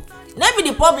no know na be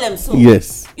the problem. So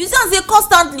yes, you see am say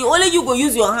constantly only you go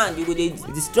use your hand, you go dey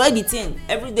destroy the thing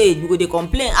every day, you go dey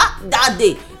complain. That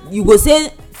day you go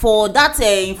say for that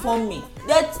inform me,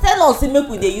 they tell us say make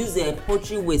we dey use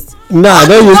poultry waste. I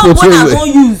don use poultry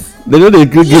waste. They no dey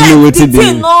give me wetin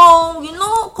dey.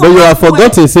 But you have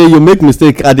forgotten say you make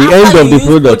mistake at the end of the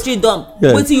product. Poultry dump,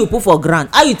 wetin you put for ground,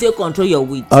 how you take control your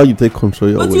weed, how you take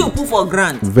control your weed, wetin you put for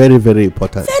ground, very very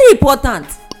important, very important.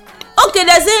 Okay,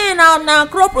 they say na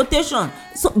crop rotation.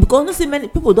 So because no say many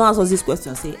people don ask us this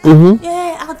question, say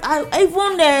I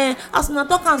even as una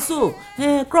talk am so,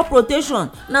 crop rotation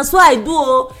na so I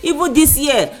do even this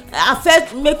year. I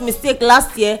first make mistake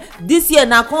last year, this year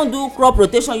na come do crop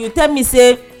rotation. You tell me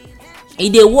say e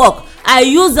dey work, I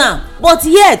use am, but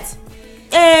yet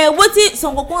wetin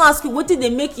some go come ask you, wetin dey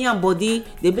make yam body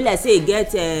dey be like say e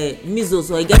get measles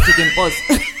or e get chicken pox.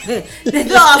 They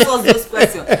don ask us those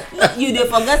questions. You dey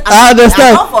forget. I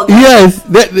understand. Yes,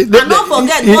 I no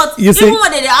forget. But even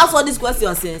when they dey ask all these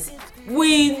questions since,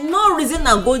 we no reason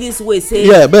am go this way. Say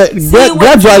but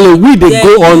gradually we dey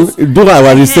go on do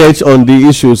our research on the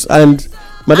issues. And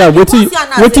madam,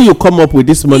 wetin you come up with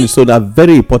this morning, so na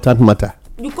very important matter.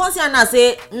 You come see now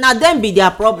say na them be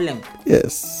their problem.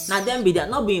 Yes, na them be their,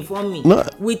 not be inform me. No.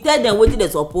 We tell them wetin they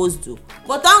suppose do,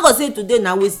 but thank God say today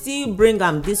now we still bring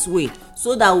am this way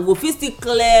so that we go fit still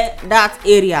clear that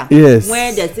area. Yes,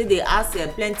 when they say they ask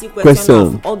plenty question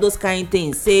of all those kind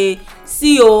things. Say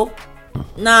see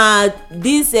na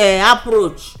this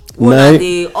approach wey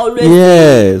dey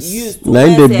always use to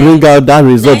dey bring out that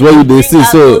result wey you dey see.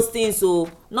 So those things, so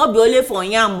not be only for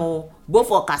yam go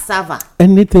for cassava,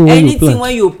 anything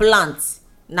when you plant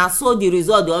na so the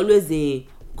result dey always dey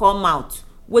come out.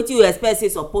 Wetin you expect say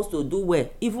suppose to do well,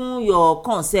 even your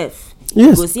corn sef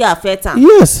go see affect am.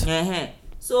 Yes.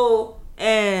 So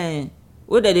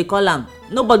what dey call am,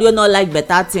 nobody wey no like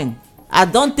better thing. I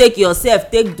don take yourself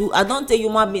take do, I don take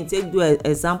human being take do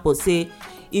example. Say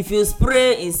if you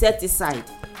spray insecticide,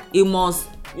 e must,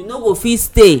 you no go fit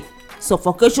stay,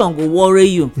 suffocation go worry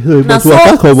you. Na so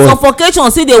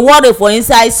suffocation still dey worry for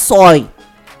inside soil.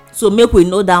 So make we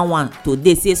know that one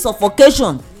today, say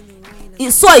suffocation,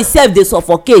 soil itself dey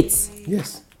suffocate.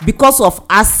 Yes, because of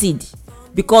acid,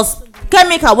 because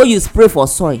chemical wey you spray for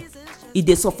soil, e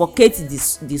dey suffocate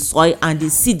the soil and the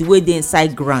seed wey dey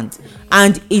inside ground,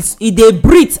 and e dey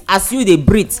breathe as you dey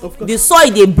breathe. The soil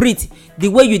dey breathe the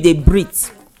way you dey breathe,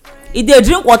 e dey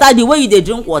drink water the way you dey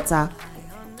drink water.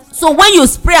 So when you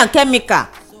spray am chemical,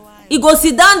 e go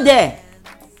sit down there,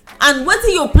 and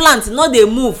wetin you plant no dey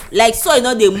move, like soil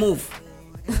no dey move.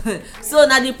 So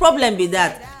na the problem be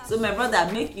that. So my brother,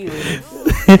 make you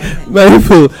my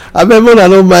people, I remember I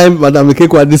don't mind Madam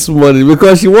Ikekwa this morning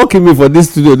because she walking me for this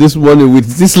studio this morning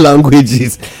with these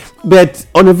languages. But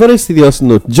on a very serious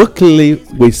note, jokingly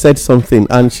we said something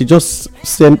and she just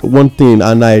said one thing,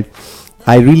 and I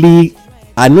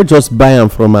not just buy them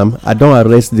from am, I don't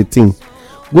arrest the thing,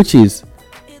 which is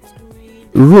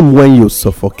room when you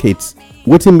suffocate.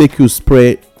 What will make you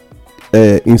spray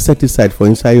insecticide for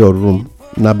inside your room?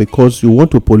 Now because you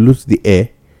want to pollute the air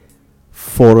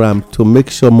for to make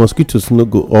sure mosquitoes no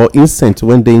go, or insects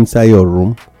when they inside your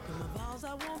room,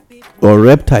 or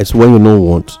reptiles when you no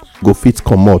want go fit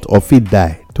come out or fit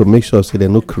die, to make sure so they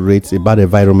no create a bad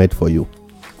environment for you.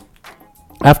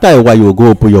 After a while you will go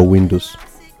open your windows.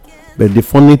 But the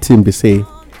funny thing be say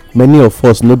many of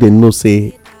us know, they know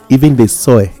say even the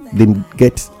soil they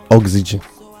get oxygen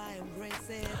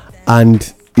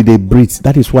and they breathe.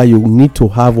 That is why you need to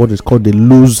have what is called the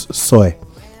loose soil.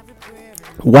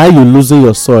 Why you losing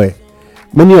your soil?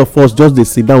 Many of us just they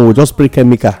sit down, we just spray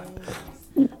chemical.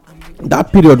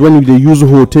 that period when you dey use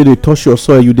hoe till dey touch your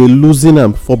soil, you dey loosen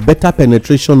am for better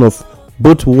penetration of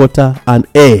both water and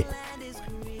air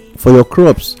for your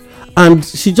crops. And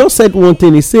she just said one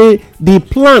thing. He say the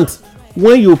plant,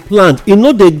 when you plant, e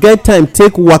no dey get time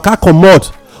take waka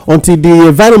comot until the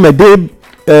environment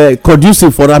dey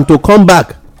conducive for am to come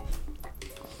back.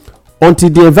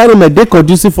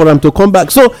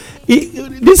 So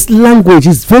this language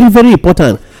is very, very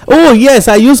important. Oh yes,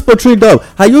 I use poultry dog,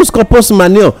 I use compost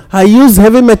manure, I use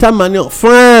heavy metal manure.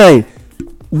 Fine.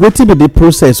 Wetin be the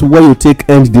process wey you take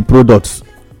end the product?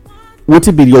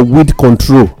 Wetin be your weed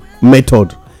control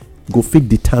method? Go fit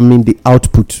determine the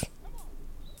output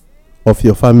of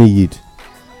your farming yield.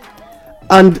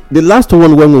 And the last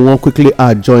one when we wan quickly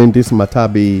add join this matter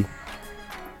be,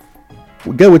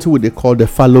 we get wetin we dey call the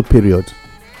fallow period.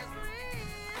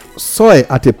 Soil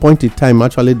at a point in time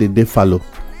actually dey fallow.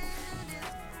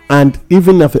 And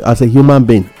even as a human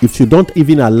being, if you don't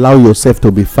even allow yourself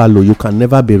to be fallow, you can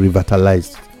never be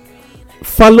revitalized.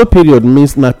 Fallow period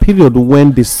means na period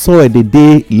when the soil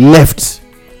dey left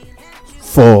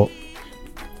for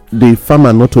the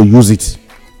farmer not to use it.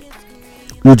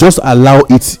 You just allow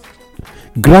it.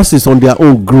 Grasses on their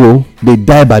own grow, they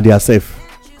die by themselves.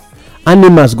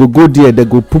 Animals go there, they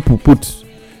go put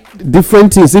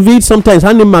different things. Even sometimes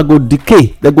animal go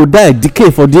decay, they go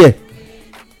decay for there.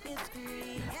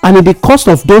 And in the cost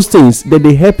of those things, that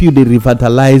they help you, they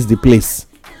revitalize the place.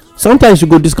 Sometimes you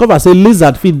go discover, say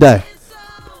lizard fit die,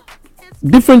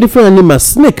 different animals,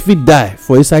 snake fit die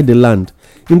for inside the land.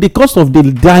 In the cost of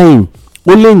the dying,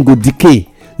 only go decay.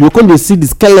 You come see the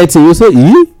skeleton, you say,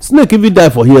 snake if it die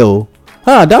for here. Oh,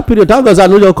 that period, how does I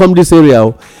know you come this area?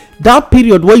 Oh, that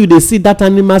period where you dey see that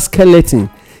animal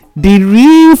skeleton, the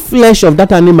real flesh of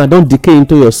that animal don't decay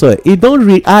into your soil. It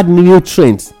don't add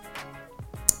nutrients.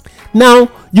 Now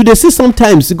you dey see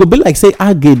sometimes it go be like say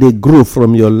algae dey grow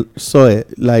from your soil,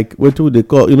 like what do they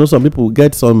call, some people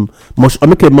get some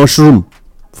make a mushroom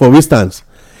for instance.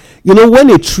 When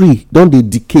a tree don dey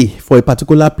decay for a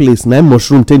particular place, na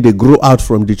mushroom take dey grow out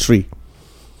from the tree.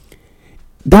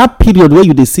 That period where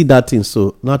you dey see that thing,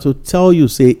 so now to tell you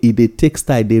say e dey take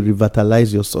style, dey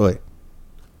revitalize your soil,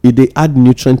 e dey add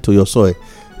nutrient to your soil.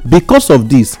 Because of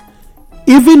this,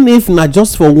 even if na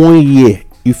just for 1 year,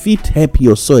 you fit help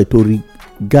your soil to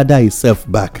gather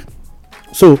itself back.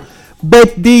 So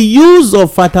but the use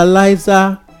of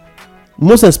fertilizer,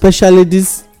 most especially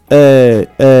this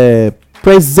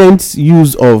present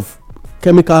use of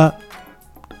chemical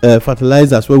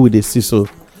fertilizers where we dey see, so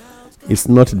it's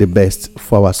not the best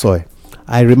for our soil.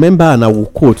 I remember, and I will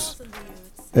quote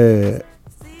the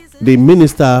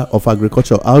Minister of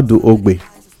Agriculture, Audu Ogbe.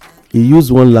 He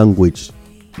used one language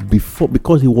before,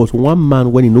 because he was one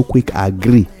man when he no quick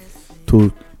agree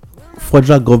to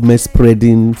federal government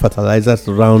spreading fertilizers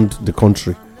around the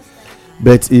country.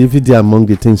 But if it is among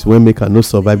the things wey make no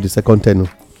survive the second tenure,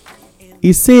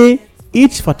 he say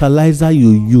each fertilizer you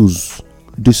use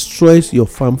destroys your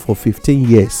farm for 15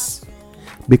 years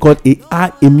because it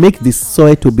make the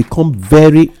soil to become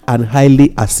very and highly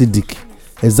acidic,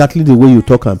 exactly the way you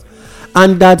talk am,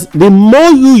 and that the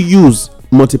more you use,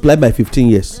 multiply by 15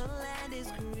 years,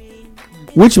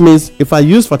 which means if I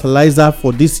use fertilizer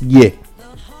for this year,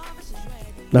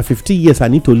 now 15 years I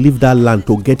need to leave that land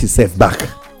to get itself back.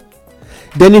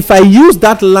 Then if I use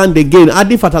that land again,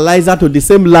 adding fertilizer to the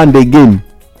same land again,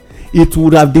 it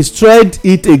would have destroyed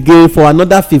it again for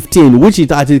another 15, which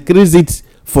it has increased it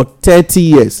for 30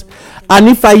 years. And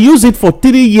if I use it for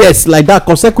 3 years like that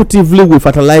consecutively with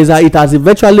fertilizer, it has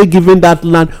eventually given that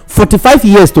land 45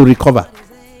 years to recover.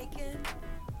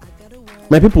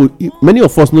 My people, many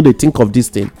of us know they think of this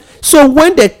thing. So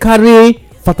when they carry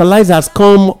fertilizers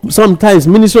come, sometimes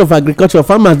Ministry of Agriculture,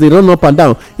 farmers, they run up and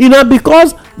down,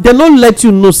 because they don't let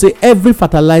you know, say every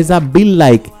fertilizer be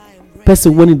like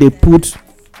person when they put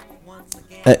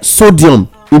sodium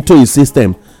into his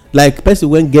system. Like person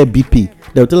when get BP,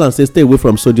 they'll tell and say stay away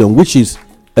from sodium, which is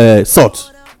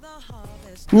salt.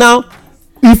 Now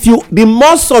if the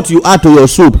more salt you add to your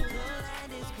soup,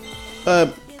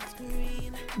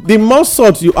 the more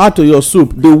salt you add to your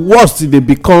soup, the worse they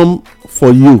become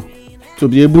for you to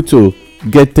be able to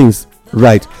get things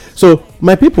right. So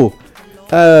my people,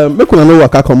 make una no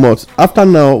waka comot. After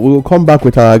now, we will come back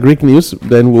with our Greek news.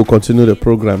 Then we'll continue the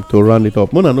program to round it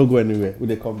up. Mona no go anywhere. We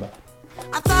dey come back.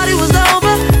 I thought it was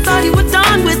over. Thought you were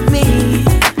done with me.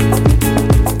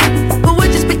 But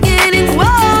we're just beginning.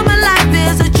 Whoa, my life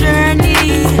is a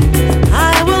journey.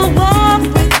 I will walk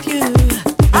with you.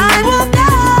 I will go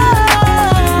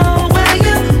where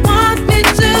you want me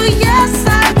to. Yes,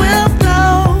 I will go.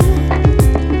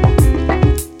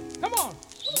 Come on.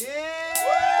 Yeah.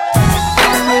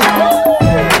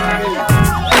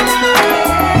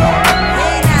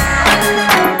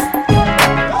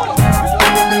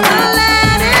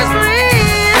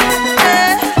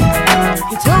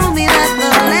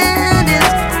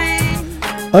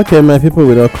 Okay, my people,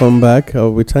 we will come back.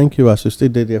 We thank you as you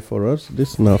stayed there for us.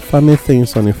 This now Farming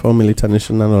Things on Informal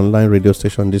International online radio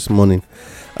station this morning.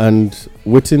 And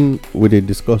waiting we dey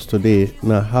discuss today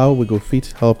now how we go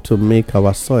fit help to make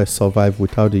our soil survive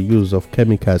without the use of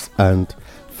chemicals and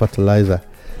fertilizer.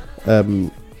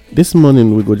 This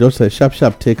morning we go just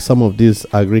sharp take some of these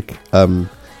agric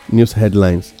news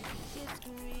headlines.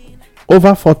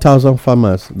 Over 4,000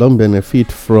 farmers don't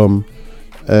benefit from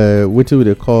what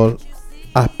we call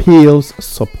appeals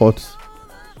support.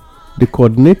 The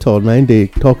coordinator now they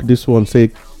talk this one say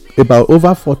about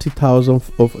over 40,000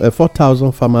 of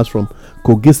 4,000 farmers from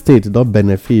Kogi State don't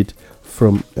benefit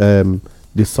from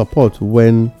the support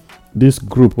when this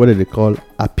group, what they call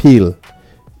appeal,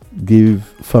 give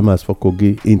farmers for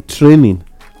Kogi in training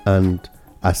and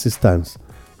assistance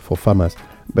for farmers.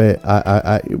 But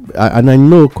I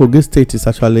know Kogi State is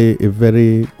actually a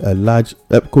very large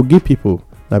Kogi people.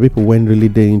 Now people went really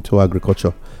there into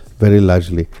agriculture very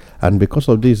largely, and because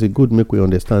of this, it good make we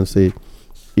understand. Say,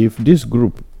 if this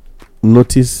group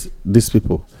notice these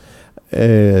people,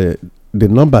 the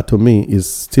number to me is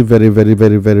still very, very,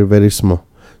 very, very, very small.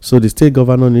 So the state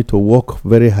governor need to work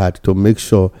very hard to make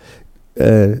sure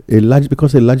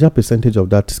because a larger percentage of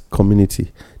that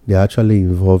community they are actually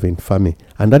involved in farming,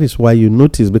 and that is why you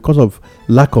notice because of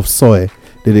lack of soil.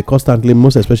 They constantly,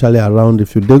 most especially around,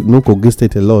 if you don't know Kogi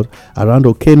State a lot, around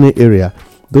Okene area,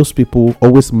 those people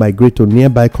always migrate to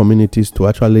nearby communities to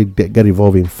actually get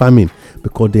involved in farming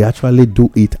because they actually do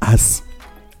it as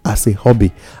a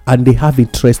hobby and they have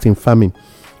interest in farming,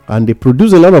 and they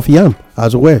produce a lot of yam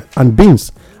as well and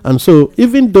beans. And so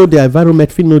even though the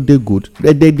environment feel not they good,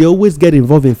 they always get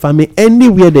involved in farming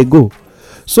anywhere they go.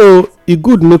 So it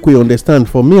good make we understand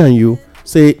for me and you,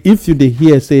 say if you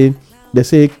hear say they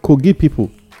say Kogi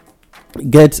people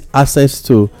get access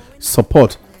to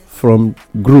support from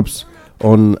groups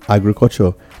on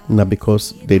agriculture now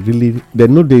because they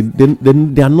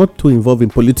are not too involved in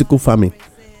political farming.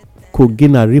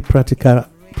 Kogi are real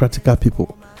practical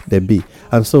people they be,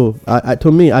 and so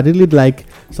to me I really like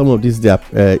some of these their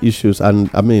issues, and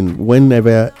I mean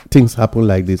whenever things happen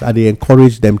like this, I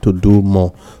encourage them to do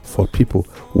more for people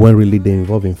when really they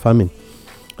involved in farming.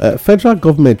 Federal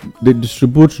government they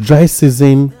distribute dry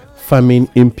season farming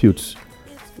inputs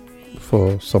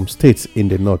for some states in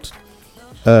the north.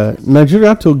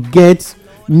 Nigeria to get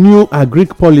new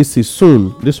agric policy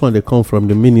soon. This one they come from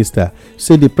the minister.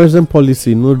 Say the present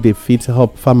policy no dey fit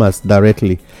help farmers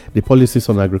directly. The policies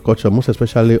on agriculture, most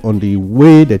especially on the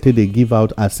way that they give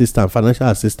out financial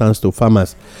assistance to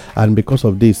farmers, and because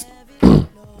of this,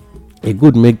 it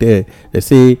good make they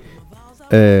say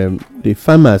the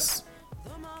farmers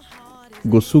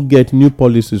go so get new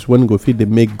policies when go fit they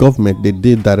make government they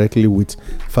deal directly with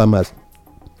farmers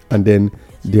and then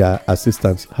their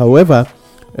assistance. However,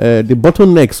 the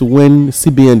bottlenecks when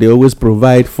CBN they always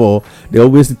provide for, they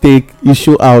always take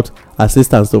issue out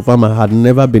assistance to farmer had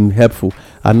never been helpful,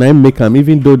 and I make them,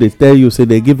 even though they tell you say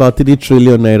they give out 3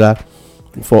 trillion naira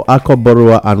for ACO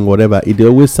borrower and whatever, they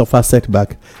always suffer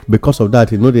setback. Because of that,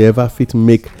 they ever fit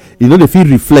make, they fit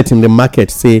reflect in the market,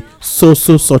 say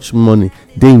such money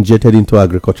they injected into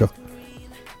agriculture.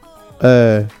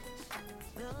 They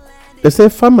say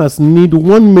farmers need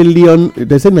 1 million.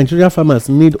 They say Nigerian farmers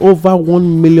need over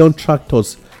 1 million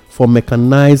tractors for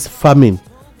mechanized farming.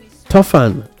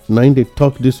 Toughan, now they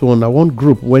talk this one. I want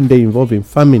group when they involve in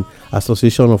Farming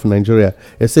Association of Nigeria.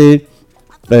 They say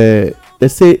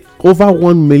over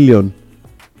 1 million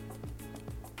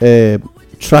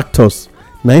tractors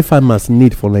nine farmers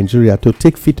need for Nigeria to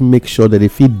take fit make sure that they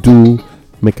fit do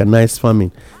mechanized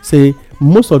farming. Say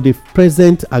most of the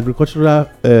present agricultural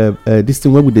this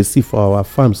thing where we they see for our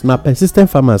farms now persistent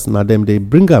farmers, now them they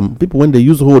bring them people when they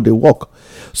use hoe they work.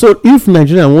 So if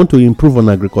Nigeria want to improve on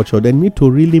agriculture, they need to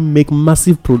really make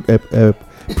massive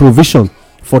provision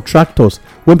for tractors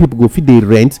when people go feed, they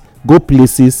rent, go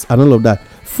places and all of that.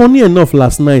 Funny enough,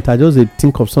 last night I just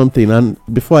think of something, and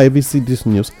before I even see this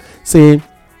news, say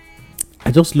I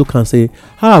just look and say,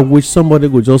 how I wish somebody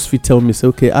would just fit tell me, say,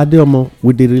 okay, Adeomo,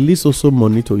 will they release also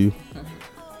money to you?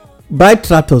 Buy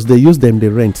tractors, they use them, they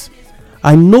rent.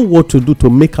 I know what to do to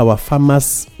make our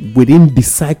farmers within the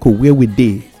cycle where we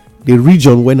dey, the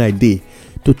region when I dey,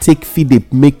 to take feed, they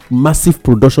make massive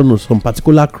production of some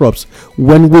particular crops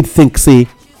when we think, say,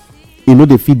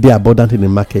 they feed they abundant in the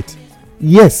market.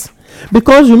 Yes,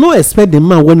 because expect the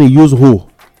man when he use hoe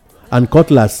and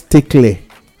cutlass take clear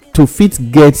to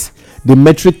fit get the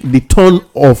metric, the ton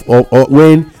of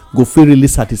when go fit really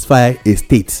satisfy a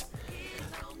state.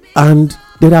 And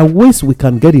there are ways we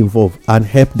can get involved and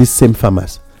help these same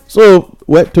farmers. So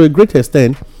to a great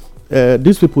extent,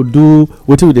 these people do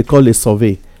what they call a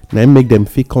survey. Now make them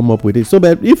fit come up with it. So,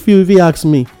 but if you ask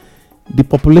me, the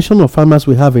population of farmers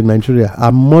we have in Nigeria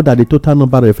are more than the total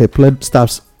number of employed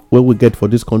staffs where we get for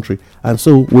this country, and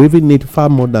so we even need far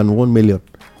more than 1 million.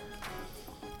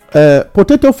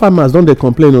 Potato farmers don't they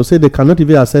complain or say they cannot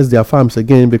even access their farms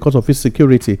again because of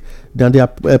insecurity. Then their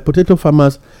Potato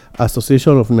Farmers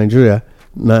Association of Nigeria,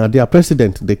 now their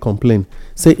president, they complain,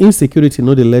 say insecurity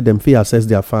no they let them free access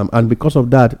their farm, and because of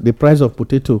that the price of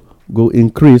potato go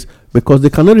increase because they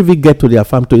cannot even get to their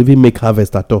farm to even make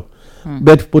harvest at all.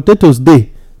 But potatoes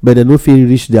but they no feel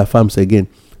reach their farms again.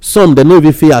 Some they no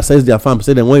even feel access their farm,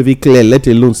 say they won't even clear, let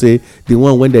alone say the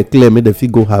one when they clear make they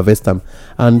feel go harvest them.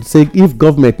 And say if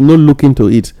government no look into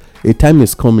it, a time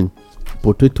is coming,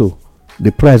 potato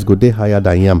the price go dey higher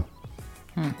than yam.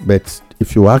 But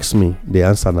if you ask me, the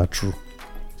answer not true.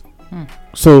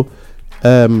 So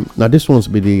now this one's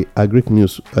be the agric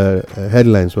news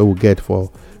headlines where we get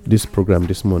for this program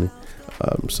this morning.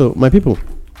 So my people,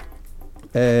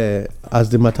 as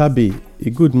the matter be,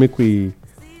 it good make we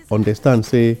understand,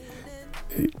 say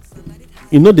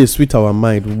they sweet our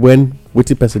mind when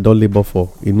wetin person don labor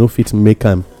for, no fit make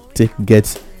am take get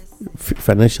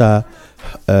financial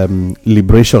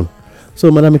liberation.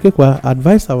 So Madam Ikekwa,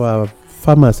 advise our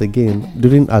farmers again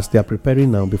during as they are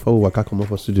preparing now before we waka comot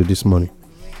for studio this morning.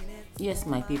 Yes,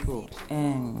 my people,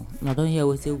 I don hear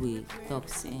wetin we talk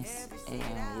since.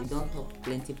 We don talk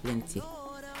plenty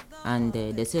and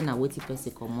they say na wetin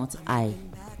person comot eye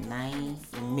na im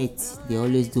mate dey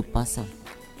always do pass am.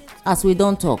 As we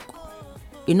don talk,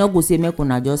 e no go say make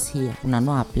una just hear, una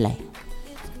no apply,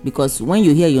 because when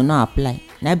you hear you no apply,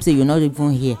 na be say you not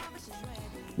even hear,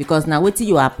 because na wetin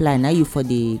you apply na you for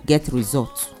the get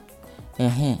result.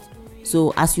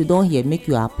 So as you don hear, make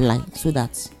you apply so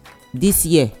that this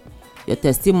year your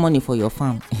testimony for your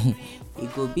farm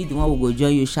it go be the one we go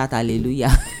join you shout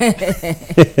hallelujah.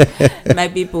 My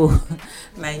people,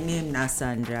 my name na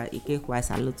Sandra Ikekwa.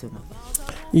 Salute una.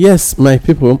 Yes, my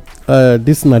people,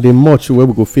 this na the much where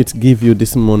we go fit give you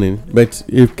this morning. But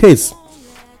in case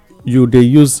you dey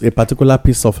use a particular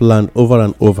piece of land over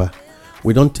and over,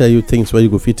 we don't tell you things where you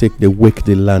go fit take the wake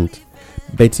the land.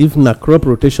 But if na crop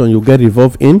rotation you get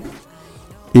involved in,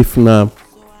 if na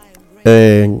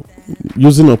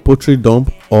using a poultry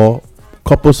dump or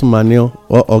compost manure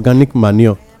or organic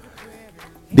manure,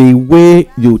 the way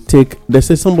you take, they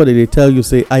say somebody they tell you,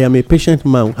 say I am a patient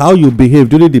man. How you behave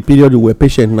during the period you were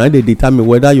patient, now they determine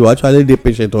whether you actually the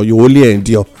patient or you only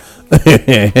endure.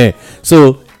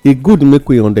 So it good make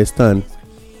we understand,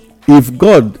 if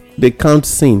God they count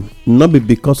sin, not be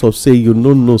because of say you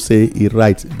no know say it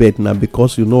right, but now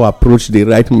because you know approach the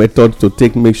right method to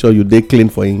take make sure you dey clean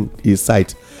for his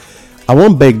sight. I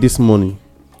won't beg this morning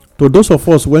to those of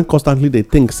us when constantly they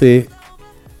think say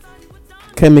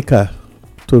chemical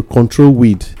to control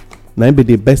weed now be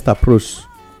the best approach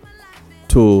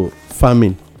to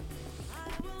farming.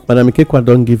 Madam Ikekwa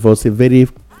don give us a very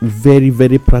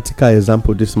very practical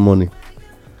example this morning,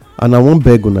 and I won't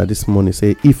beg una this morning,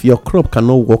 say if your crop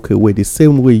cannot walk away the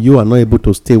same way you are not able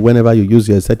to stay whenever you use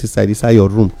your insecticide inside your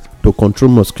room to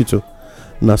control mosquito,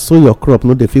 now so your crop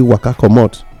no dey fit waka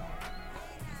comot.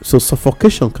 So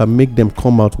suffocation can make them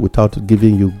come out without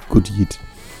giving you good yield.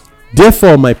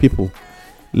 Therefore, my people,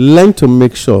 learn to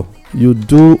make sure you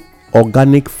do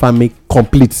organic farming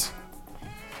complete.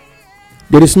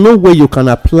 There is no way you can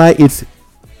apply it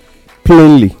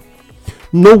plainly.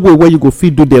 No way where you go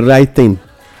fit do the right thing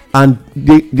and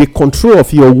the control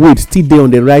of your weight still dey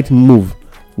on the right move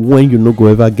when you no go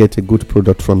ever get a good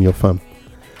product from your farm.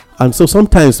 And so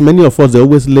sometimes many of us they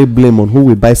always lay blame on who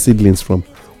we buy seedlings from,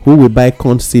 who will buy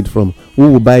corn seed from,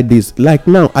 who will buy this. Like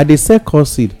now I dey sell corn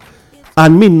seed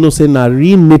and me no say na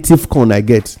real native corn I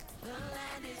get.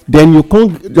 Then you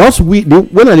can't just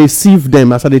when I receive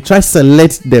them, as I dey try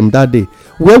select them that day,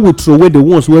 where we throw away the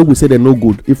ones where we say they're no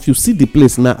good. If you see the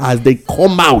place now as they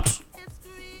come out,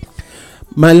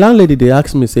 my landlady they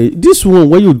ask me, say this one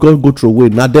where you go throw away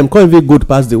now them can't even go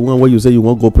past the one where you say you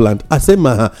want go plant. I say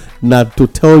now to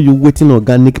tell you wetin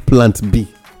organic plant be.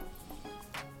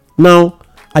 Now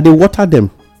I dey water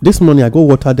them. This morning I go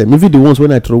water them. Even the ones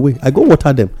when I throw away, I go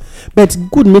water them. But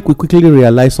good make we quickly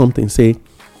realize something. Say,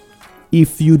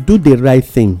 if you do the right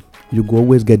thing, you go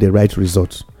always get the right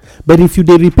result. But if you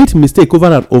dey repeat mistake over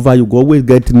and over, you go always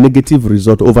get negative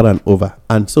result over and over.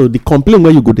 And so the complaint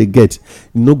where you go dey get,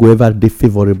 you no go ever dey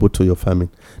favorable to your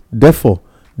farming. Therefore,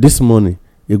 this morning,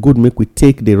 e good make we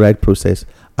take the right process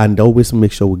and always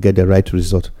make sure we get the right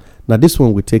result. Now this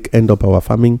one we take end up our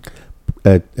farming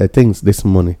things this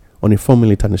morning on a 4 Mil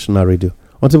International Radio.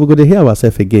 Until we go to hear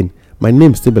ourselves again, my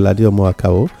name is still Beladi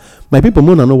Omoakao. My people,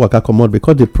 Mona no waka comot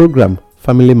because the program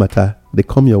Family Matter they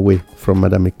come your way from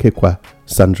Madam Ikekwa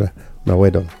Sandra. Now,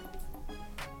 well done.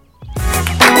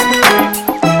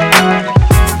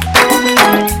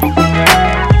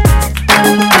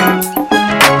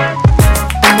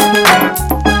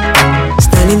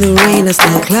 Stand in the rain as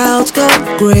the clouds go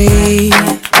gray.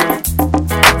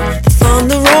 The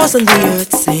thunder roars and the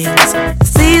earth sings. The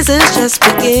season's just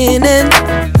beginning.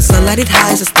 Sunlight it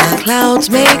hides as the clouds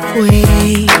make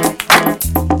way.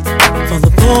 For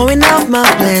the pouring of my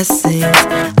blessings,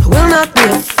 I will not be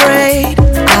afraid.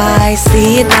 I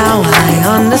see it now,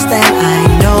 I understand, I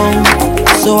know.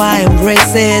 So I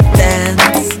embrace it, dance.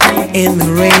 In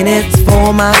the rain, it's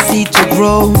for my seed to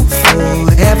grow.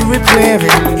 For every prayer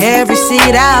and every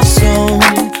seed I've sown,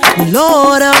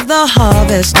 Lord of the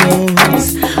harvest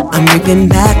knows I'm reaping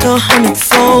back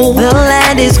 100-fold. The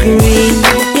land is green,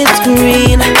 it's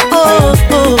green, oh,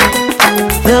 oh.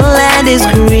 The land is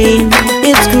green,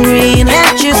 it's green.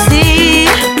 Can't you see?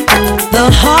 The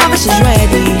harvest is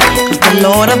ready, 'cause the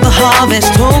Lord of the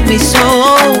harvest told me so.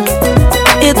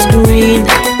 It's green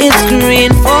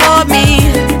for me.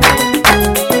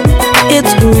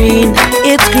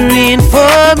 It's green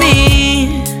for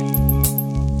me.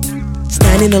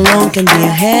 Standing alone can be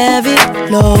a heavy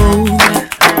load,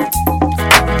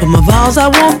 but my vows I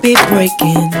won't be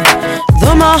breaking.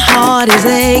 Though my heart is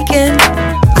aching,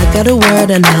 I got a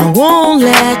word and I won't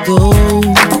let go.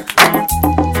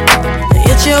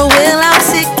 It's your will I'm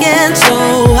seeking, so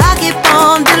I keep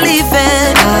on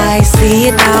believing. I see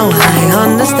it now, I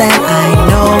understand, I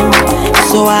know.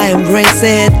 So I embrace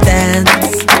it, dance.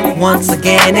 Once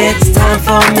again it's time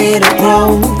for me to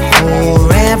grow.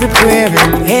 For every prayer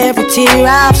and every tear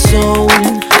I've sown,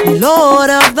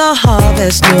 Lord of the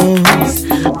harvest knows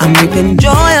I'm reaping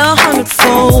joy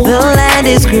 100-fold. The land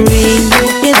is green,